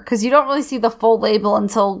beer, because you don't really see the full label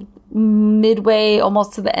until midway,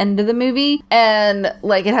 almost to the end of the movie, and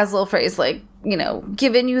like it has a little phrase like, you know,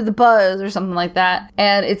 giving you the buzz or something like that,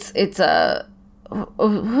 and it's a what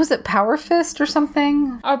was it, power fist or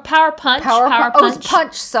something, or power punch, power punch. Oh, it's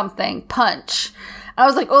punch something, punch. I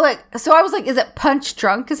was like, oh, like, so I was like, is it punch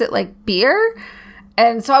drunk, is it like beer?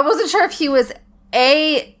 And so I wasn't sure if he was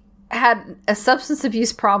had a substance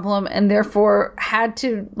abuse problem and therefore had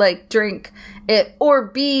to like drink it, or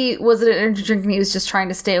B, was it an energy drink and he was just trying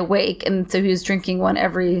to stay awake, and so he was drinking one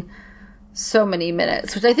every so many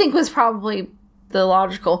minutes, which I think was probably the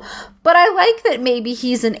logical. But I like that maybe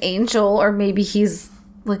he's an angel, or maybe he's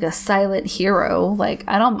like a silent hero. Like,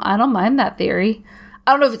 I don't mind that theory.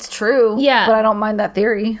 I don't know if it's true, but I don't mind that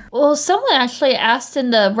theory. Well, someone actually asked in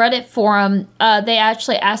the Reddit forum, they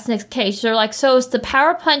actually asked Nick Cage, they're like, so is the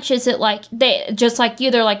power punch, is it like, they just like you,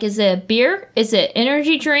 they're like, is it a beer? Is it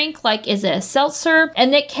energy drink? Like, is it a seltzer? And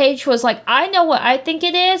Nick Cage was like, I know what I think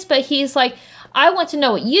it is, but he's like, I want to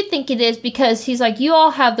know what you think it is, because he's like, you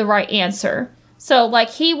all have the right answer. So, like,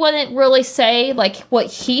 he wouldn't really say, like, what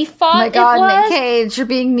he thought. Oh my God, it was. Nick Cage, you're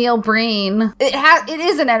being Neil Breen. It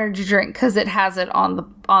is an energy drink because it has it on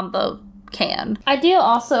the can. I do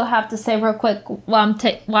also have to say real quick while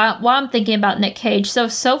I'm thinking about Nick Cage. So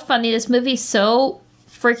funny. This movie's so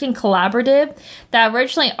freaking collaborative that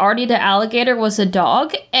originally Artie the alligator was a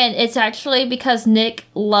dog, and it's actually because Nick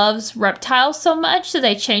loves reptiles so much that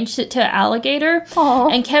they changed it to alligator.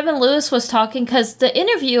 Aww. And Kevin Lewis was talking, because the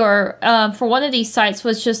interviewer for one of these sites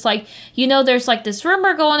was just like, you know, there's like this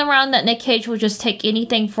rumor going around that Nick Cage will just take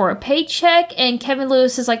anything for a paycheck, and Kevin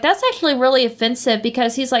Lewis is like, that's actually really offensive,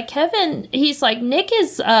 because he's like, Nick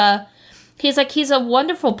is he's like, he's a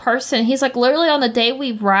wonderful person. He's like, literally on the day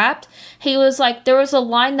we wrapped, he was like, there was a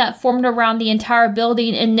line that formed around the entire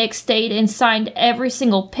building, and Nick stayed and signed every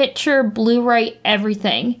single picture, Blu-ray,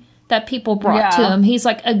 everything that people brought to him. He's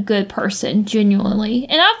like a good person, genuinely.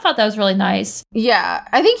 And I thought that was really nice. Yeah,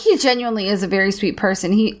 I think he genuinely is a very sweet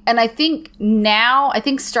person. And I think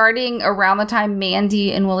starting around the time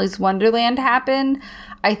Mandy and Willy's Wonderland happened,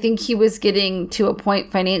 I think he was getting to a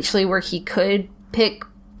point financially where he could pick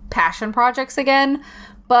passion projects again,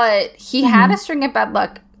 but he had a string of bad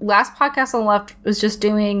luck. Last podcast on the left was just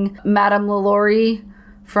doing Madame LaLaurie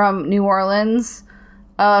from New Orleans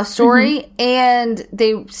story, and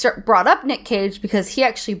they brought up Nick Cage because he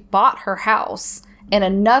actually bought her house in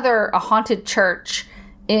a haunted church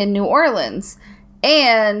in New Orleans,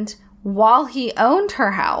 and while he owned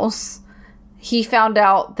her house, he found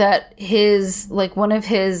out that one of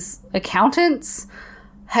his accountants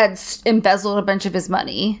had embezzled a bunch of his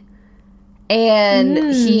money, and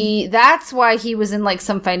that's why he was in like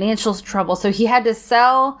some financial trouble. So he had to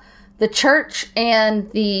sell the church and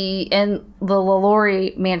the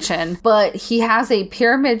LaLaurie mansion, but he has a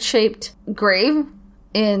pyramid shaped grave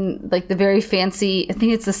in like the very fancy, I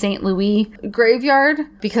think it's the St. Louis graveyard,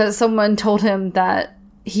 because someone told him that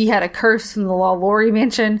he had a curse from the LaLaurie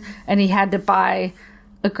mansion and he had to buy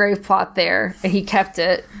a grave plot there, and he kept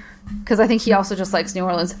it because I think he also just likes New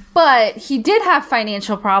Orleans. But he did have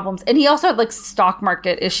financial problems, and he also had like stock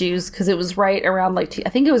market issues, because it was right around like I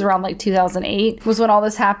think it was around like 2008 was when all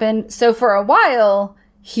this happened. So for a while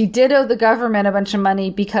he did owe the government a bunch of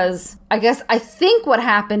money, because I think what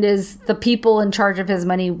happened is the people in charge of his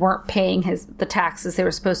money weren't paying the taxes they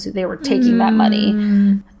were supposed to. They were taking that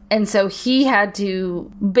money. And so he had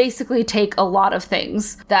to basically take a lot of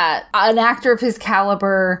things that an actor of his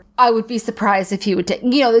caliber, I would be surprised if he would take.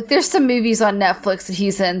 You know, like there's some movies on Netflix that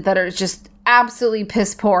he's in that are just absolutely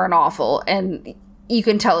piss poor and awful, and you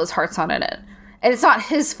can tell his heart's not in it. And it's not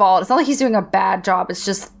his fault. It's not like he's doing a bad job. It's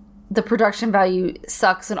just the production value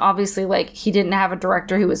sucks, and obviously like he didn't have a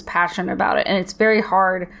director who was passionate about it. And it's very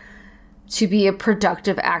hard to be a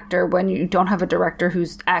productive actor when you don't have a director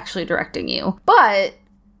who's actually directing you. But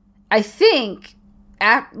I think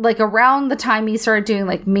around the time he started doing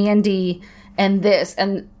like Mandy and this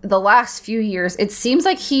and the last few years, it seems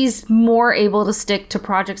like he's more able to stick to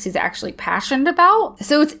projects he's actually passionate about.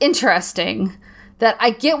 So it's interesting that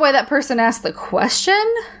I get why that person asked the question,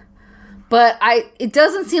 but it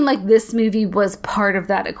doesn't seem like this movie was part of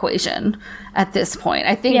that equation at this point.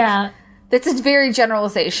 I think That's a very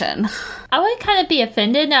generalization. I would kind of be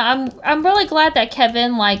offended. Now, I'm really glad that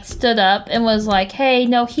Kevin, like, stood up and was like, hey,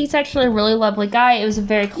 no, he's actually a really lovely guy. It was a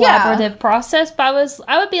very collaborative process. But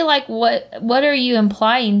I would be like, what are you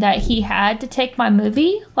implying? That he had to take my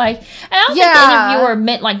movie? Like, and I don't think the interviewer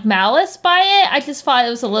meant, like, malice by it. I just thought it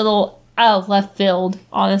was a little left field,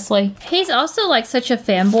 honestly. He's also, like, such a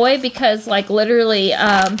fanboy because, like, literally,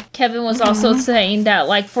 Kevin was also saying that,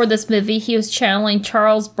 like, for this movie, he was channeling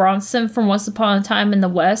Charles Bronson from Once Upon a Time in the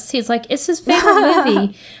West. He's like, it's his favorite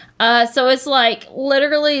movie. So it's, like,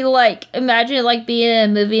 literally, like, imagine, like, being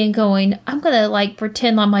in a movie and going, I'm gonna, like,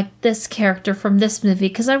 pretend I'm, like, this character from this movie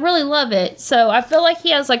because I really love it. So I feel like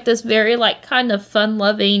he has, like, this very, like, kind of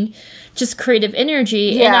fun-loving, just creative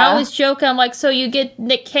energy. Yeah. And I always joke, I'm like, so you get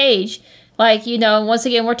Nick Cage. Like, you know, once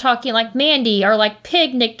again, we're talking like Mandy or like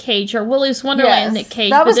Pig Nick Cage or Willy's Wonderland Nick Cage.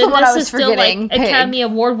 That was the one I was forgetting. Still, like, Academy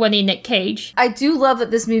Award-winning Nick Cage. I do love that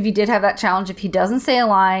this movie did have that challenge if he doesn't say a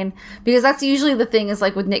line, because that's usually the thing is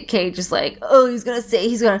like with Nick Cage is like, oh, he's Nick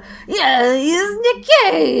Cage.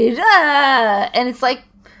 And it's like,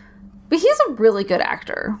 but he's a really good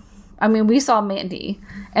actor. I mean, we saw Mandy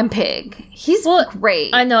and Pig. He's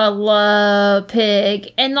great. I know, I love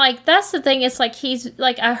Pig. And, like, that's the thing. It's, like, he's,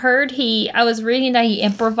 like, I was reading that he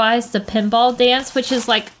improvised the pinball dance, which is,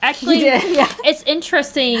 like, actually, it's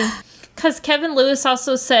interesting. Because Kevin Lewis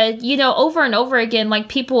also said, you know, over and over again, like,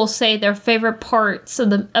 people will say their favorite parts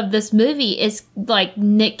of this movie is, like,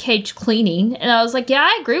 Nick Cage cleaning. And I was like, yeah,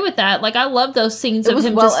 I agree with that. Like, I love those scenes of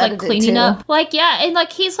him just, like, cleaning up. Like, yeah, and,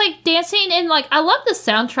 like, he's, like, dancing. And, like, I love the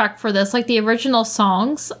soundtrack for this. Like, the original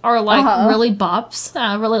songs are, like, really bops.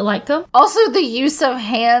 I really like them. Also, the use of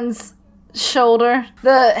hands...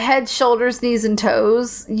 the head, shoulders, knees, and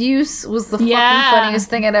toes use was the fucking funniest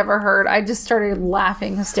thing I'd ever heard. I just started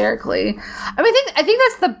laughing hysterically. I mean, I think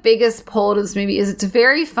that's the biggest pull to this movie is it's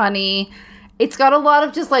very funny. It's got a lot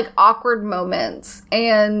of just like awkward moments,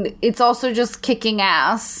 and it's also just kicking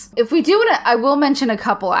ass. If we do want to, I will mention a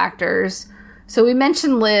couple actors. So we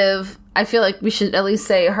mentioned Liv. I feel like we should at least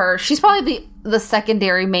say her. She's probably the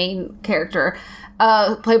secondary main character,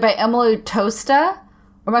 played by Emily Tosta.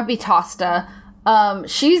 Or might be Tosta.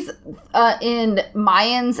 She's in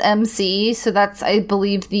Mayans MC, so that's, I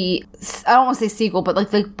believe, I don't want to say sequel, but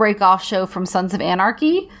like the break-off show from Sons of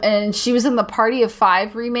Anarchy. And she was in the Party of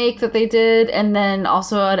Five remake that they did, and then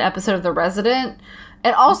also an episode of The Resident.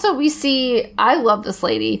 And also we see, I love this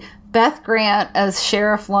lady, Beth Grant as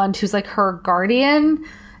Sheriff Lund, who's like her guardian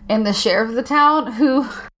and the sheriff of the town, who...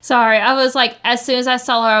 Sorry, I was like, as soon as I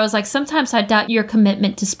saw her, I was like, sometimes I doubt your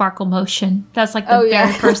commitment to Sparkle Motion. That's like the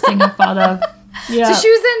very first thing I thought of. Yeah.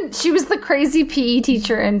 So she was the crazy PE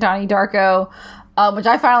teacher in Donnie Darko, which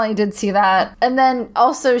I finally did see that. And then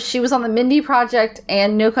also she was on the Mindy Project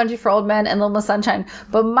and No Country for Old Men and Little Miss Sunshine.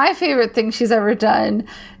 But my favorite thing she's ever done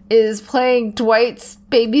is playing Dwight's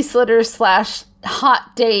babysitter /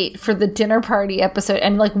 hot date for the dinner party episode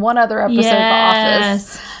and like one other episode of The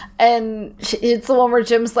Office. And it's the one where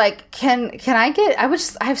Jim's like, can I get, I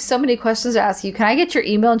have so many questions to ask you. Can I get your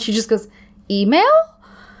email? And she just goes, email?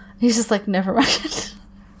 He's just like, never mind.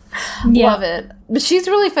 Love it. But she's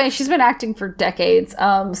really funny. She's been acting for decades.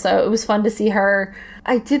 So it was fun to see her.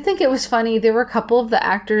 I did think it was funny. There were a couple of the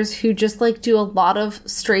actors who just like do a lot of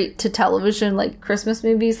straight to television, like Christmas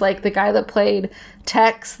movies, like the guy that played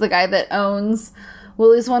Tex, the guy that owns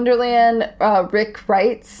Willy's Wonderland, Rick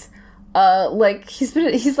Wrights. Like he's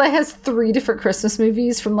like has 3 different Christmas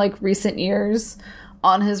movies from like recent years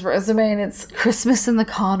on his resume, and it's Christmas in the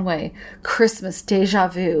Conway, Christmas Deja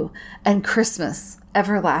Vu, and Christmas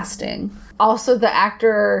Everlasting. Also, the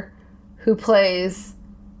actor who plays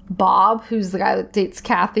Bob, who's the guy that dates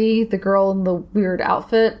Kathy, the girl in the weird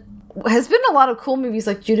outfit, has been in a lot of cool movies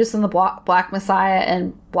like Judas and the Black Messiah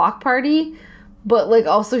and Block Party. But, like,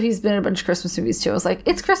 also he's been in a bunch of Christmas movies, too. I was like,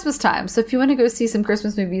 it's Christmas time. So if you want to go see some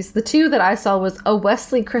Christmas movies, the 2 that I saw was A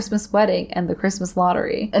Wesley Christmas Wedding and The Christmas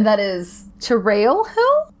Lottery. And that is Terrell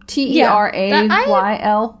Hill? T-E-R-A-Y-L-Y-E?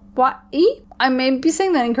 I may be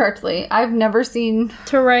saying that incorrectly. I've never seen...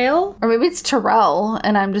 Terrell? Or maybe it's Terrell,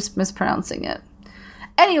 and I'm just mispronouncing it.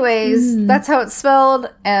 Anyways, that's how it's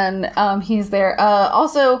spelled, and he's there.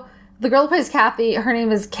 Also... The girl who plays Kathy, her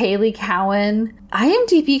name is Kaylee Cowan.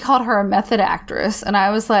 IMDb called her a method actress, and I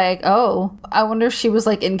was like, oh, I wonder if she was,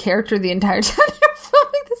 like, in character the entire time you're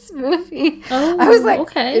filming this movie. Oh, I was like,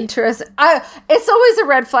 okay. Interesting. It's always a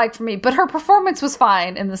red flag for me, but her performance was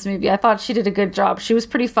fine in this movie. I thought she did a good job. She was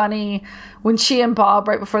pretty funny. When she and Bob,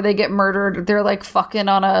 right before they get murdered, they're, like, fucking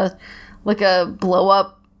on a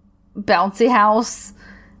blow-up bouncy house,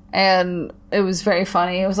 and it was very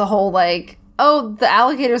funny. It was a whole, like... oh, the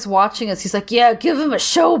alligator's watching us. He's like, yeah, give him a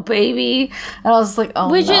show, baby. And I was like, oh,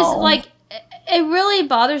 Which no. is, like, it really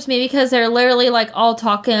bothers me because they're literally, like, all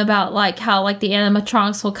talking about, like, how, like, the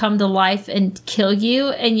animatronics will come to life and kill you,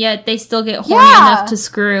 and yet they still get horny enough to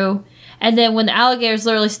screw. And then when the alligator's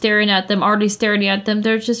literally already staring at them,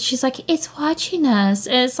 she's like, it's watching us.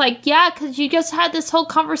 And it's like, yeah, because you just had this whole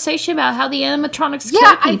conversation about how the animatronics kill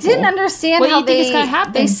people. I didn't understand how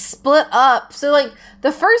they split up. So, like,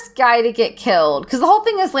 the first guy to get killed, because the whole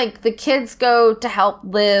thing is, like, the kids go to help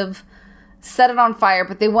Liv set it on fire,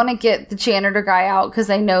 but they want to get the janitor guy out because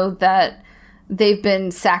they know that they've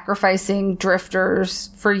been sacrificing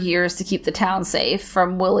drifters for years to keep the town safe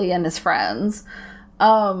from Willie and his friends.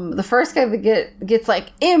 The first guy that gets like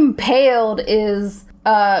impaled is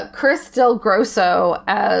Chris Del Grosso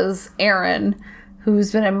as Aaron,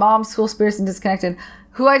 who's been in Mom, School, Spirits, and Disconnected,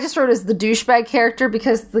 who I just wrote as the douchebag character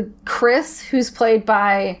because the Chris, who's played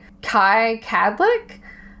by Kai Kadlik,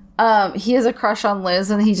 he has a crush on Liz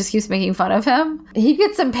and he just keeps making fun of him. He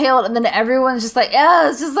gets impaled and then everyone's just like, yeah,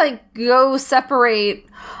 it's just like, go separate.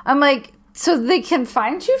 I'm like, so they can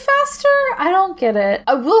find you faster? I don't get it.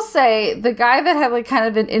 I will say, the guy that had like kind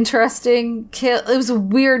of an interesting kill, it was a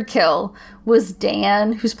weird kill, was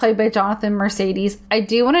Dan, who's played by Jonathan Mercedes. I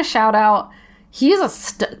do want to shout out, he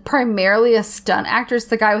is primarily a stunt actor. It's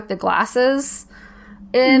the guy with the glasses.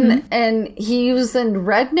 And he was in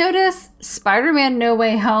Red Notice, Spider-Man No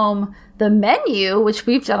Way Home, The Menu, which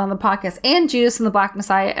we've done on the podcast, and Judas and the Black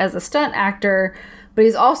Messiah as a stunt actor. But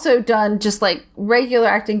he's also done just like regular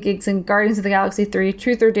acting gigs in Guardians of the Galaxy 3,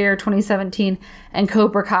 Truth or Dare 2017, and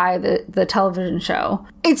Cobra Kai, the television show.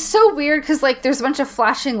 It's so weird because like there's a bunch of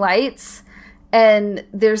flashing lights and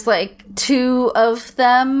there's like two of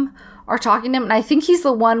them are talking to him. And I think he's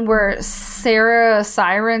the one where Siren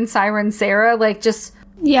Sarah, like just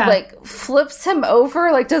like flips him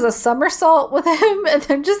over, like does a somersault with him and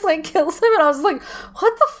then just like kills him. And I was like,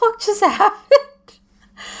 what the fuck just happened?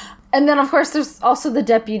 And then, of course, there's also the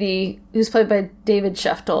deputy who's played by David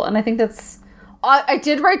Sheftel. And I think that's... I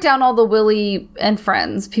did write down all the Willy and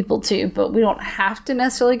Friends people, too. But we don't have to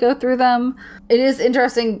necessarily go through them. It is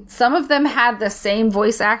interesting. Some of them had the same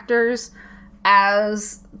voice actors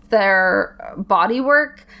as their body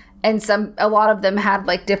work. And a lot of them had,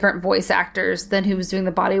 like, different voice actors than who was doing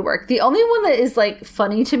the body work. The only one that is, like,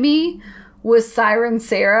 funny to me was Siren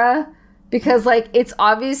Sarah. Because, like, it's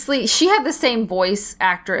obviously... She had the same voice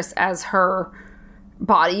actress as her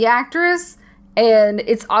body actress. And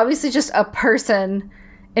it's obviously just a person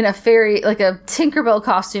in a fairy... Like, a Tinkerbell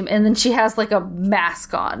costume. And then she has, like, a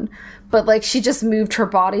mask on. But, like, she just moved her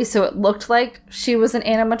body so it looked like she was an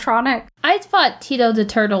animatronic. I thought Tito the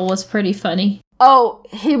Turtle was pretty funny. Oh,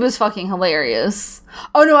 he was fucking hilarious.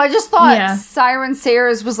 Oh, no, I just thought Siren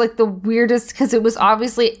Sarah's was, like, the weirdest, because it was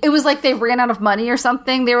like they ran out of money or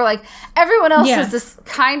something. They were like, everyone else has this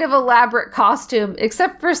kind of elaborate costume,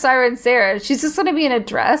 except for Siren Sarah. She's just going to be in a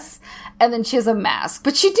dress, and then she has a mask.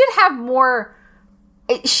 But she did have more...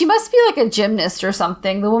 She must be, like, a gymnast or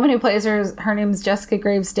something. The woman who plays her name is Jessica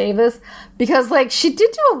Graves Davis, because, like, she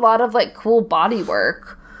did do a lot of, like, cool body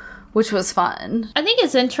work, which was fun. I think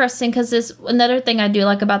it's interesting because another thing I do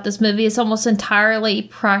like about this movie is almost entirely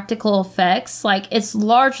practical effects. Like, it's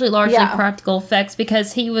largely practical effects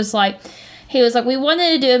because he was like, we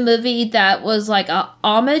wanted to do a movie that was like a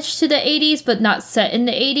homage to the 80s, but not set in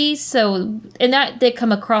the 80s. So, and that did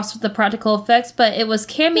come across with the practical effects, but it was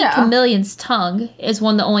Chameleon's tongue is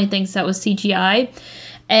one of the only things that was CGI.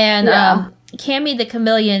 And Cammy the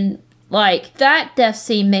Chameleon... Like, that death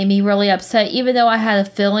scene made me really upset. Even though I had a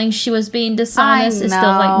feeling she was being dishonest, it still,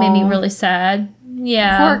 like, made me really sad.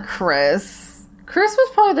 Yeah. Poor Chris. Chris was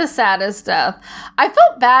probably the saddest death. I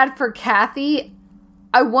felt bad for Kathy.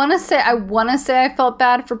 I want to say I felt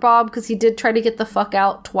bad for Bob because he did try to get the fuck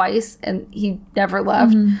out twice and he never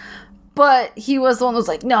left. Mm-hmm. But he was the one that was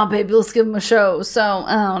like, no, baby, let's give him a show. So,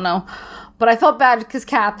 I don't know. But I felt bad because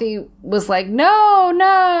Kathy was like,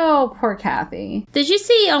 no, poor Kathy. Did you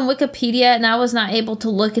see on Wikipedia, and I was not able to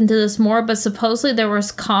look into this more, but supposedly there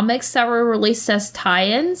was comics that were released as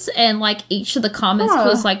tie-ins, and like each of the comics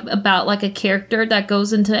was like about like a character that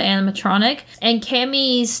goes into animatronic. And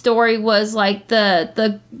Cammy's story was like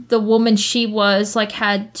the woman she was like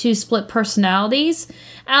had two split personalities.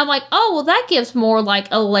 And I'm like, oh, well, that gives more like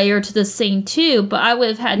a layer to the scene too. But I would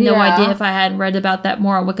have had no idea if I hadn't read about that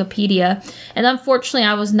more on Wikipedia. And unfortunately,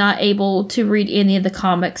 I was not able to read any of the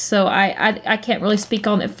comics, so I can't really speak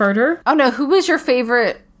on it further. Oh no, who was your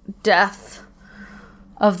favorite death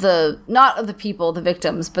of not of the people, the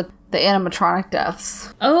victims, but the animatronic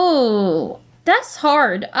deaths? Oh, that's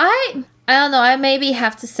hard. I I don't know. I maybe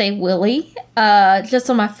have to say Willy, just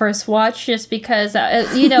on my first watch, just because,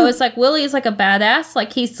 it's like Willy is like a badass.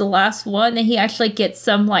 Like, he's the last one, and he actually gets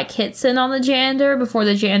some, like, hits in on the janitor before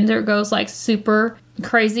the janitor goes, like, super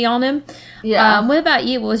crazy on him. Yeah. What about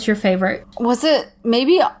you? What was your favorite? Was it,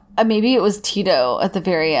 maybe it was Tito at the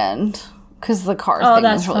very end, because the car thing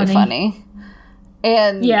was really funny.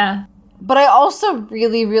 And yeah. But I also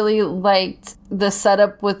really, really liked the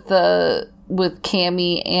setup with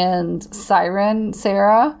Cammy and Siren,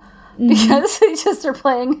 Sarah, because they just are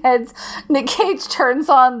playing heads. Nick Cage turns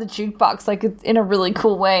on the jukebox, like, in a really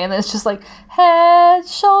cool way, and it's just like, head,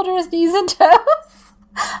 shoulders, knees, and toes.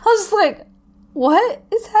 I was just like, what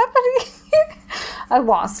is happening here? I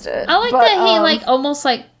lost it. I like that he, like, almost,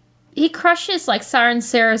 like, he crushes, like, Siren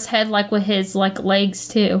Sarah's head, like, with his, like, legs,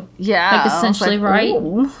 too. Yeah. Like, essentially, like, right?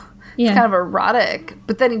 Ooh. It's kind of erotic,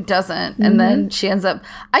 but then he doesn't, and then she ends up,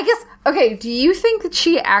 I guess, okay, do you think that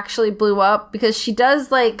she actually blew up? Because she does,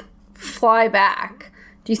 like, fly back.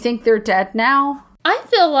 Do you think they're dead now? I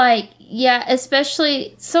feel like, yeah,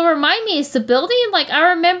 especially, so remind me, is the building, like, I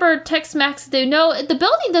remember Tex Max do, no, the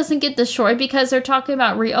building doesn't get destroyed because they're talking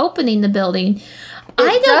about reopening the building.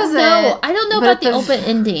 I don't know about the open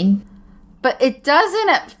ending. But it doesn't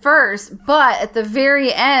at first, but at the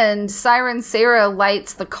very end, Siren Sarah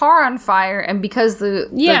lights the car on fire, and because the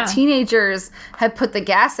teenagers had put the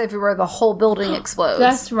gas everywhere, the whole building explodes.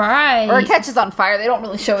 That's right. Or it catches on fire. They don't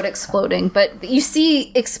really show it exploding, but you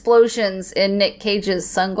see explosions in Nick Cage's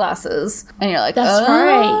sunglasses, and you're like, that's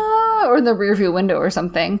right. Or in the rearview window or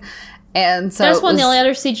something. And so that's one of the only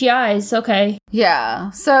other CGIs. Okay. Yeah.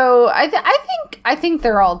 So I think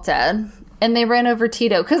they're all dead. And they ran over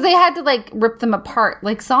Tito because they had to, like, rip them apart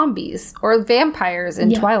like zombies or vampires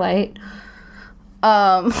in Twilight.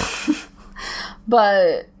 But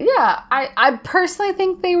yeah, I personally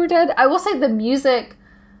think they were dead. I will say the music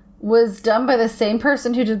was done by the same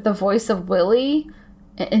person who did the voice of Willy,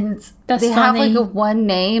 and they have like a one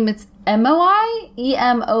name. It's Emoi,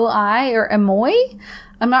 Emoi, or Emoi.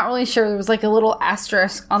 I'm not really sure. There was like a little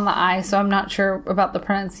asterisk on the I, so I'm not sure about the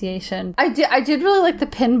pronunciation. I did really like the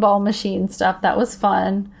pinball machine stuff. That was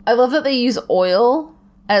fun. I love that they use oil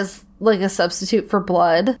as like a substitute for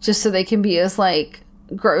blood, just so they can be as like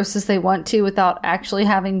gross as they want to without actually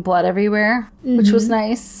having blood everywhere, which was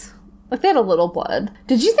nice. Like, they had a little blood.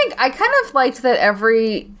 Did you think, I kind of liked that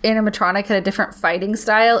every animatronic had a different fighting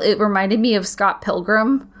style. It reminded me of Scott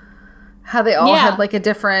Pilgrim. How they all had, like, a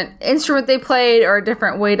different instrument they played, or a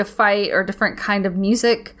different way to fight, or a different kind of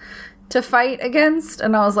music to fight against.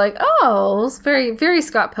 And I was like, oh, it was very, very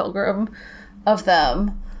Scott Pilgrim of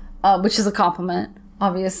them, which is a compliment,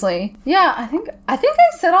 obviously. Yeah, I think I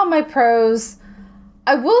said all my pros.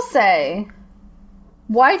 I will say,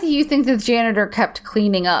 why do you think the janitor kept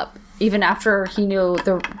cleaning up, even after he knew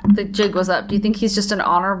the jig was up? Do you think he's just an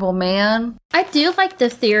honorable man? I do like the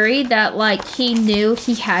theory that, like, he knew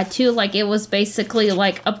he had to. Like, it was basically,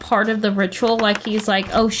 like, a part of the ritual. Like, he's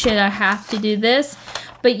like, oh, shit, I have to do this.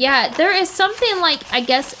 But, yeah, there is something, like, I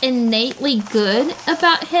guess, innately good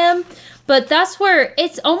about him. But that's where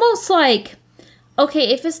it's almost like,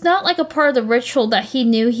 okay, if it's not, like, a part of the ritual that he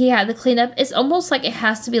knew he had to clean up, it's almost like it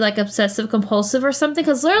has to be, like, obsessive-compulsive or something.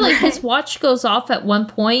 Because literally, his watch goes off at one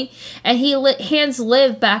point, and he hands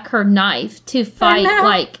Liv back her knife to fight,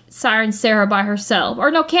 like, Siren Sarah by herself.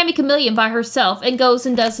 Or, no, Cammy Chameleon by herself, and goes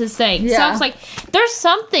and does his thing. Yeah. So I was like, there's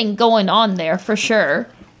something going on there, for sure.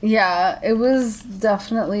 Yeah, it was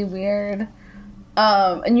definitely weird.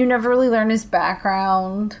 And you never really learn his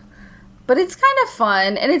background. But it's kind of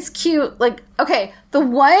fun, and it's cute. Like, okay, the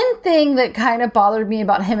one thing that kind of bothered me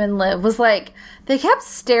about him and Liv was, like, they kept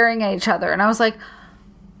staring at each other, and I was like,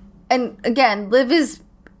 and again, the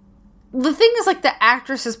thing is, like, the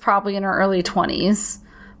actress is probably in her early 20s,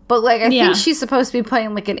 but, like, I think she's supposed to be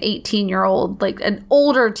playing, like, an 18-year-old, like, an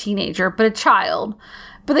older teenager, but a child.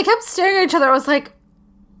 But they kept staring at each other. I was like,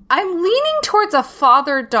 I'm leaning towards a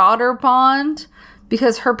father-daughter bond,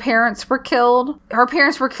 because her parents were killed. Her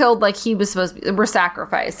parents were killed like he was supposed to be, were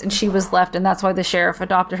sacrificed, and she was left, and that's why the sheriff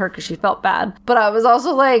adopted her, because she felt bad. But I was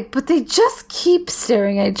also like, but they just keep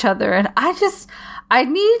staring at each other, and I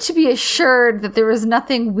needed to be assured that there was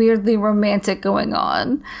nothing weirdly romantic going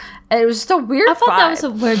on. And it was just a weird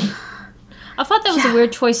vibe. I thought that was a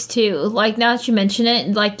weird choice, too. Like, now that you mention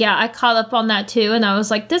it, like, yeah, I caught up on that, too. And I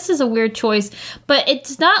was like, this is a weird choice. But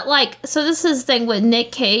it's not like... So this is the thing with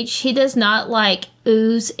Nick Cage. He does not, like,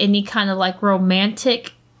 ooze any kind of, like,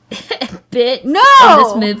 romantic bit in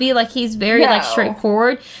this movie. Like, he's very, like,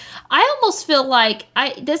 straightforward. I almost feel like...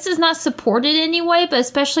 This is not supported anyway, but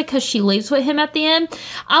especially because she leaves with him at the end.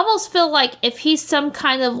 I almost feel like if he's some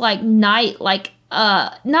kind of, like, knight, like...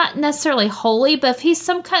 not necessarily holy, but if he's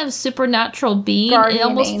some kind of supernatural being, Guardian it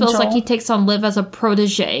almost angel. feels like he takes on Liv as a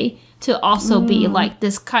protege to also be like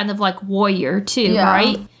this kind of like warrior too,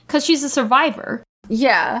 right? Because she's a survivor.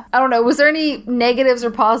 Yeah. I don't know. Was there any negatives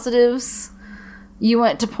or positives you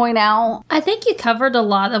want to point out? I think you covered a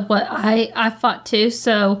lot of what I thought too.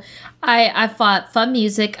 So I thought fun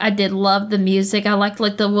music. I did love the music. I liked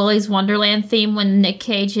like the Willy's Wonderland theme when Nick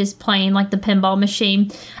Cage is playing like the pinball machine.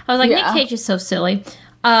 I was like, Nick Cage is so silly.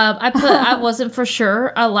 I wasn't for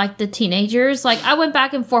sure. I liked the teenagers. Like, I went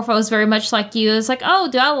back and forth. I was very much like you. It's like,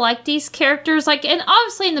 oh, do I like these characters? Like, and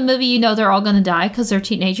obviously in the movie, you know, they're all going to die because they're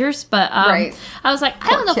teenagers. But I was like,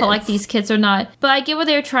 I don't know if I like these kids or not. But I get what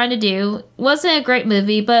they were trying to do. Wasn't a great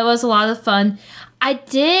movie, but it was a lot of fun.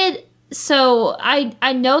 So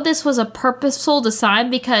I know this was a purposeful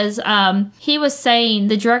design because he was saying,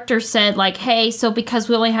 the director said like, hey, so because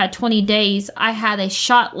we only had 20 days, I had a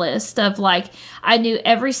shot list of like, I knew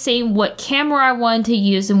every scene, what camera I wanted to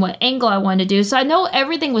use and what angle I wanted to do. So I know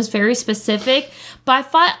everything was very specific, but I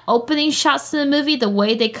thought opening shots in the movie, the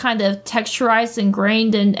way they kind of texturized and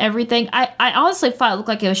grained and everything, I honestly thought it looked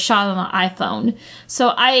like it was shot on an iPhone.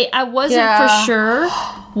 So I wasn't for sure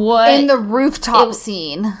what... In the rooftop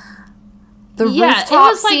scene. The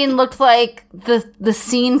rooftop scene looked like the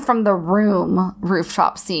scene from The Room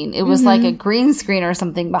rooftop scene. It was like a green screen or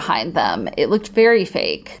something behind them. It looked very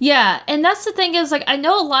fake. Yeah, and that's the thing is, like, I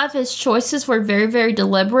know a lot of his choices were very, very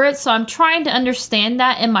deliberate, so I'm trying to understand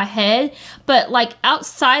that in my head. But, like,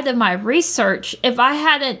 outside of my research, if I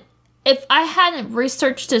hadn't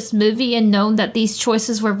researched this movie and known that these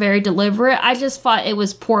choices were very deliberate, I just thought it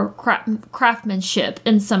was poor craftsmanship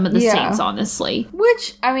in some of the scenes, honestly.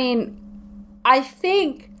 Which, I mean... I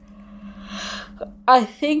think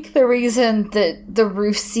the reason that the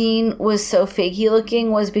roof scene was so fakey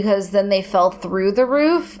looking was because then they fell through the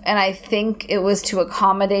roof, and I think it was to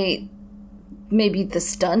accommodate maybe the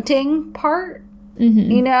stunting part.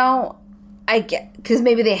 You know, I get, because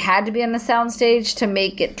maybe they had to be on the soundstage to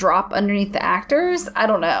make it drop underneath the actors. I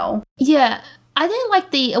don't know. Yeah. I didn't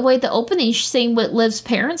like the way the opening scene with Liv's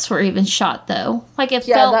parents were even shot, though. Like, it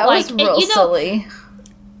felt that like... was real silly.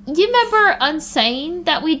 You remember Unsane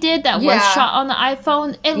that we did that was shot on the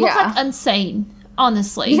iPhone? It looked like Unsane,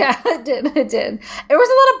 honestly. Yeah, it did. There was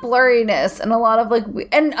a lot of blurriness and a lot of like...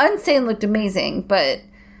 And Unsane looked amazing, but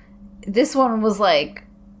this one was like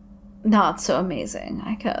not so amazing,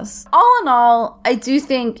 I guess. All in all, I do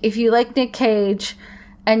think if you like Nick Cage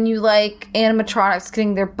and you like animatronics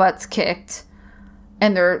getting their butts kicked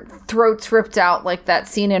and their throats ripped out like that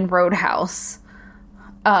scene in Roadhouse...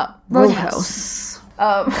 Roadhouse.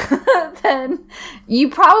 Then you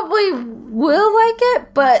probably will like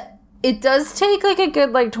it, but it does take like a good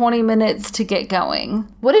like 20 minutes to get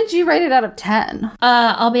going. What did you rate it out of 10?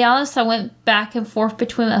 I'll be honest, I went back and forth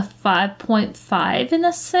between a 5.5 and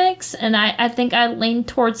a 6, and I think I leaned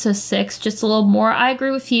towards a 6 just a little more. I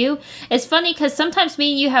agree with you. It's funny because sometimes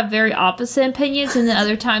me and you have very opposite opinions, and then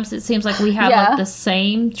other times it seems like we have like the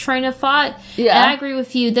same train of thought. Yeah. And I agree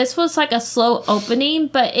with you. This was like a slow opening,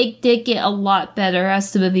 but it did get a lot better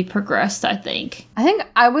as the movie progressed, I think. I think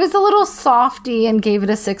I was a little softy and gave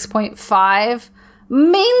it a 6.5.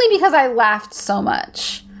 Mainly because I laughed so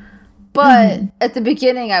much. But at the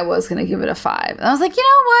beginning, I was going to give it a 5. And I was like, you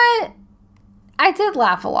know what? I did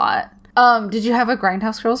laugh a lot. Did you have a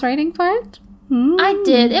Grindhouse Girls rating for it? I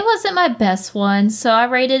did. It wasn't my best one, so I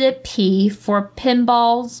rated it P for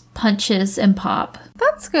pinballs, punches, and pop.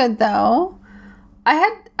 That's good, though. I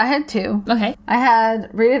had 2. Okay. I had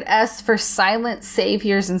rated S for silent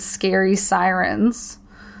saviors and scary sirens.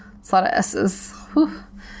 It's a lot of S's. Whew.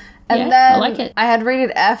 And then I like it. I had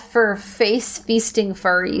rated F for face-feasting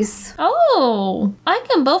furries. Oh, I like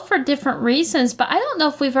them both for different reasons, but I don't know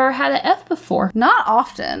if we've ever had an F before. Not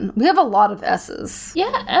often. We have a lot of S's.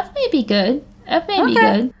 Yeah, F may be good. F may be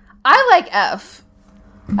good. I like F.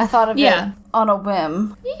 I thought of it on a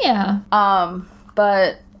whim. Yeah.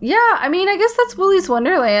 But yeah, I mean, I guess that's Willy's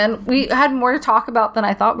Wonderland. We had more to talk about than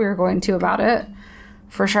I thought we were going to about it.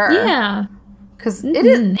 For sure. Yeah. Because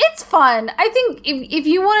it's fun. I think if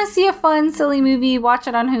you want to see a fun, silly movie, watch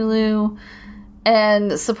it on Hulu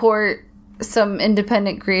and support some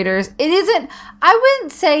independent creators. It isn't, I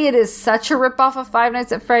wouldn't say it is such a ripoff of Five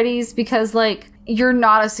Nights at Freddy's because, like, you're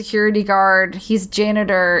not a security guard. He's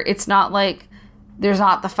janitor. It's not like there's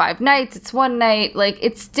not the 5 nights. It's one night. Like,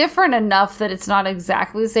 it's different enough that it's not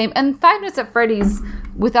exactly the same. And Five Nights at Freddy's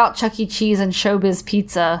without Chuck E. Cheese and Showbiz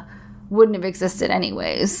Pizza wouldn't have existed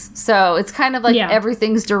anyways. So it's kind of like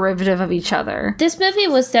everything's derivative of each other. This movie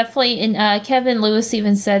was definitely, and Kevin Lewis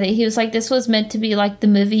even said it, he was like, this was meant to be like the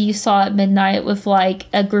movie you saw at midnight with like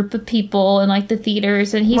a group of people in like the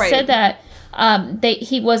theaters. And he said that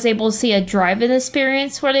he was able to see a drive-in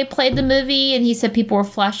experience where they played the movie, and he said people were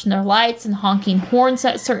flashing their lights and honking horns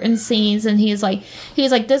at certain scenes, and he's like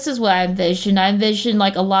this is what I envisioned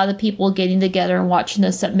like a lot of people getting together and watching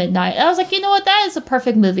this at midnight. And I was like, you know what, that is a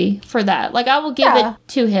perfect movie for that. Like, I will give it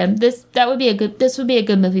to him. This would be a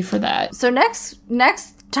good movie for that. So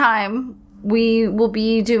next time we will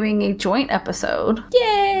be doing a joint episode.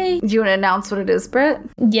 Yay! Do you want to announce what it is, Britt?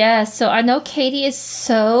 Yeah, so I know Katie is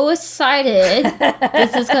so excited.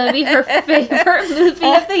 This is going to be her favorite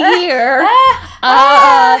movie of the year.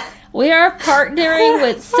 We are partnering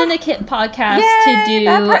with Syndicate Podcast to do...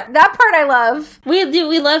 That part I love.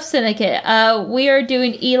 We love Syndicate. We are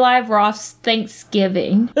doing Eli Roth's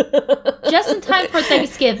Thanksgiving. Just in time for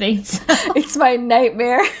Thanksgiving. So. It's my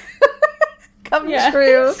nightmare. Come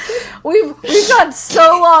true. We've gone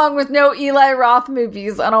so long with no Eli Roth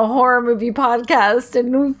movies on a horror movie podcast,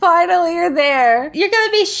 and we finally are there. You're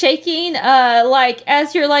gonna be shaking, like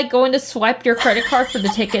as you're like going to swipe your credit card for the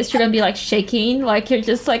tickets. You're gonna be like shaking, like you're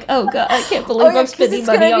just like, oh god, I can't believe I'm spending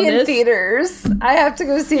money on this. In theaters. I have to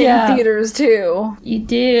go see it in theaters too. You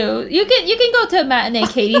do. You can go to a matinee,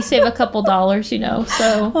 Katie. Save a couple dollars, you know.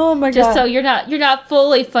 So oh my god, just so you're not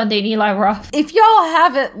fully funding Eli Roth. If y'all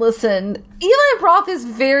haven't listened, Eli Roth is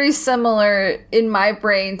very similar in my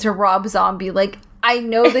brain to Rob Zombie. Like, I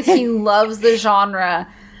know that he loves the genre,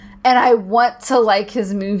 and I want to like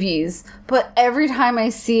his movies. But every time I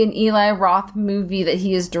see an Eli Roth movie that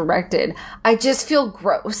he has directed, I just feel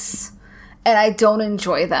gross, and I don't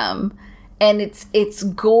enjoy them. And it's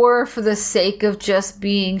gore for the sake of just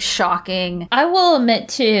being shocking. I will admit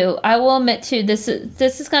too, this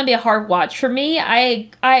is going to be a hard watch for me. I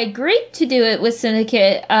agreed to do it with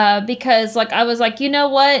Syndicate because like I was like, you know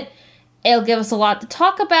what? It'll give us a lot to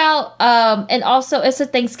talk about. And also it's a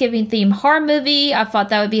Thanksgiving themed horror movie. I thought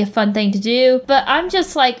that would be a fun thing to do. But I'm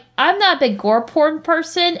just like, I'm not a big gore porn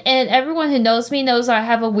person, and everyone who knows me knows I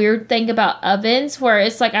have a weird thing about ovens where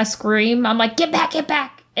it's like I scream, I'm like, get back.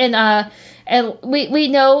 And we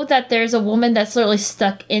know that there's a woman that's literally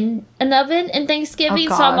stuck in an oven in Thanksgiving,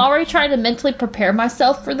 so I'm already trying to mentally prepare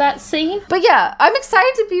myself for that scene. But yeah, I'm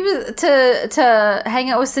excited to be to hang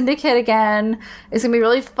out with Syndicate again. It's gonna be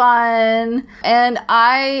really fun, and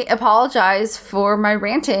I apologize for my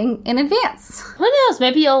ranting in advance. Who knows?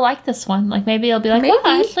 Maybe you'll like this one. Like maybe you'll be like, "Oh,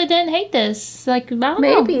 I actually didn't hate this." Like I don't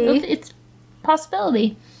know. It's a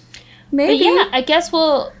possibility. Maybe. But yeah, I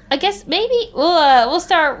guess maybe we'll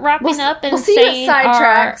start wrapping up and we'll see saying you at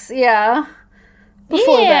Sidetracks. Yeah.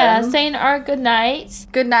 Before then. Saying our good nights.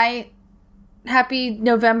 Good night. Happy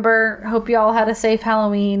November. Hope you all had a safe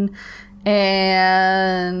Halloween.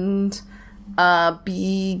 And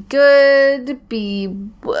be good. Be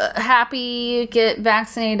happy. Get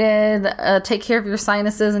vaccinated. Take care of your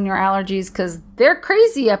sinuses and your allergies because they're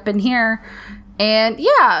crazy up in here. And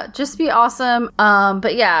yeah, just be awesome.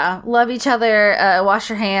 But yeah, love each other. Wash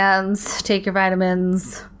your hands. Take your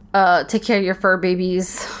vitamins. Take care of your fur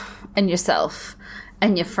babies and yourself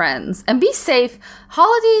and your friends. And be safe.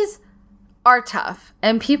 Holidays are tough.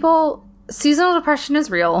 And seasonal depression is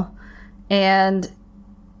real. And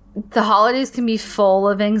the holidays can be full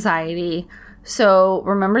of anxiety. So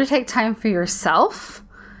remember to take time for yourself.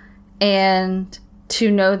 And to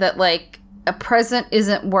know that like a present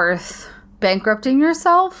isn't worth bankrupting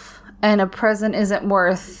yourself, and a present isn't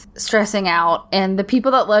worth stressing out, and the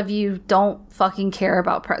people that love you don't fucking care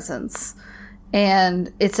about presents.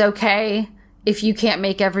 And it's okay if you can't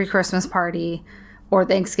make every Christmas party or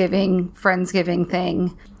Thanksgiving, Friendsgiving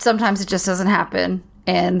thing. Sometimes it just doesn't happen,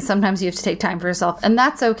 and sometimes you have to take time for yourself, and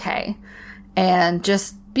that's okay. And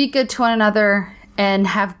just be good to one another and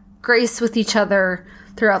have grace with each other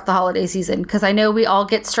throughout the holiday season, because I know we all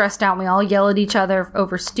get stressed out and we all yell at each other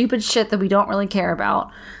over stupid shit that we don't really care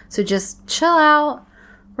about. So just chill out,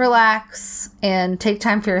 relax, and take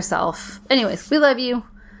time for yourself. Anyways, we love you.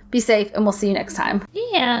 Be safe, and we'll see you next time.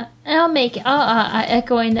 Yeah, and I'll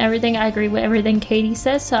echoing everything. I agree with everything Katie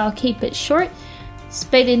says, so I'll keep it short.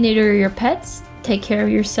 Spay and neuter your pets. Take care of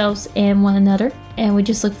yourselves and one another. And we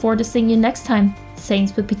just look forward to seeing you next time. Same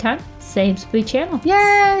spoopy time, same spoopy channel.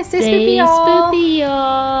 Yay! Stay spoopy, y'all. Spoopy,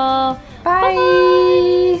 y'all. Bye.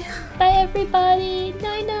 Bye. Bye, everybody.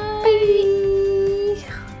 Night, night. Bye.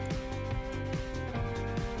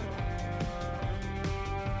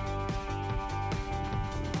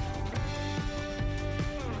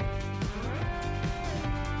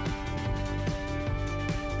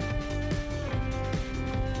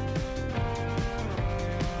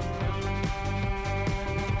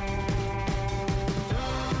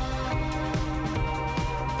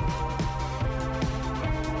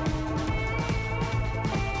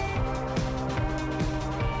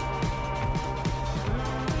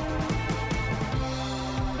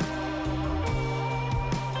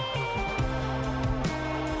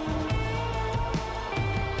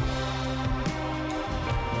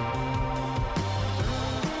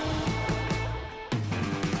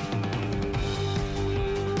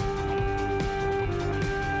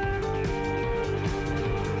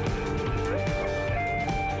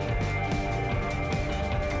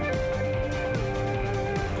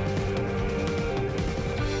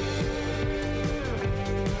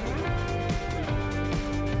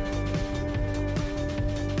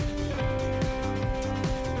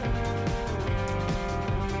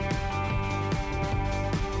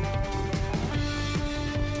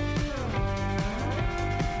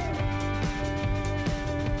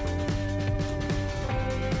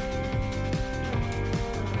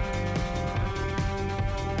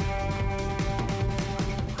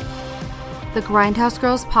 The Grindhouse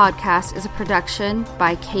Girls podcast is a production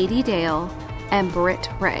by Katie Dale and Britt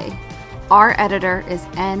Ray. Our editor is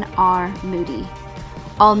N.R. Moody.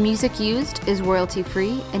 All music used is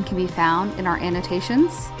royalty-free and can be found in our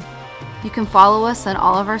annotations. You can follow us on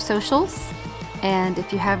all of our socials. And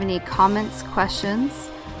if you have any comments, questions,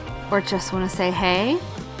 or just want to say hey,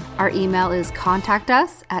 our email is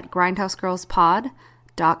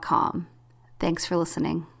contactus@grindhousegirlspod.com. Thanks for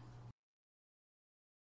listening.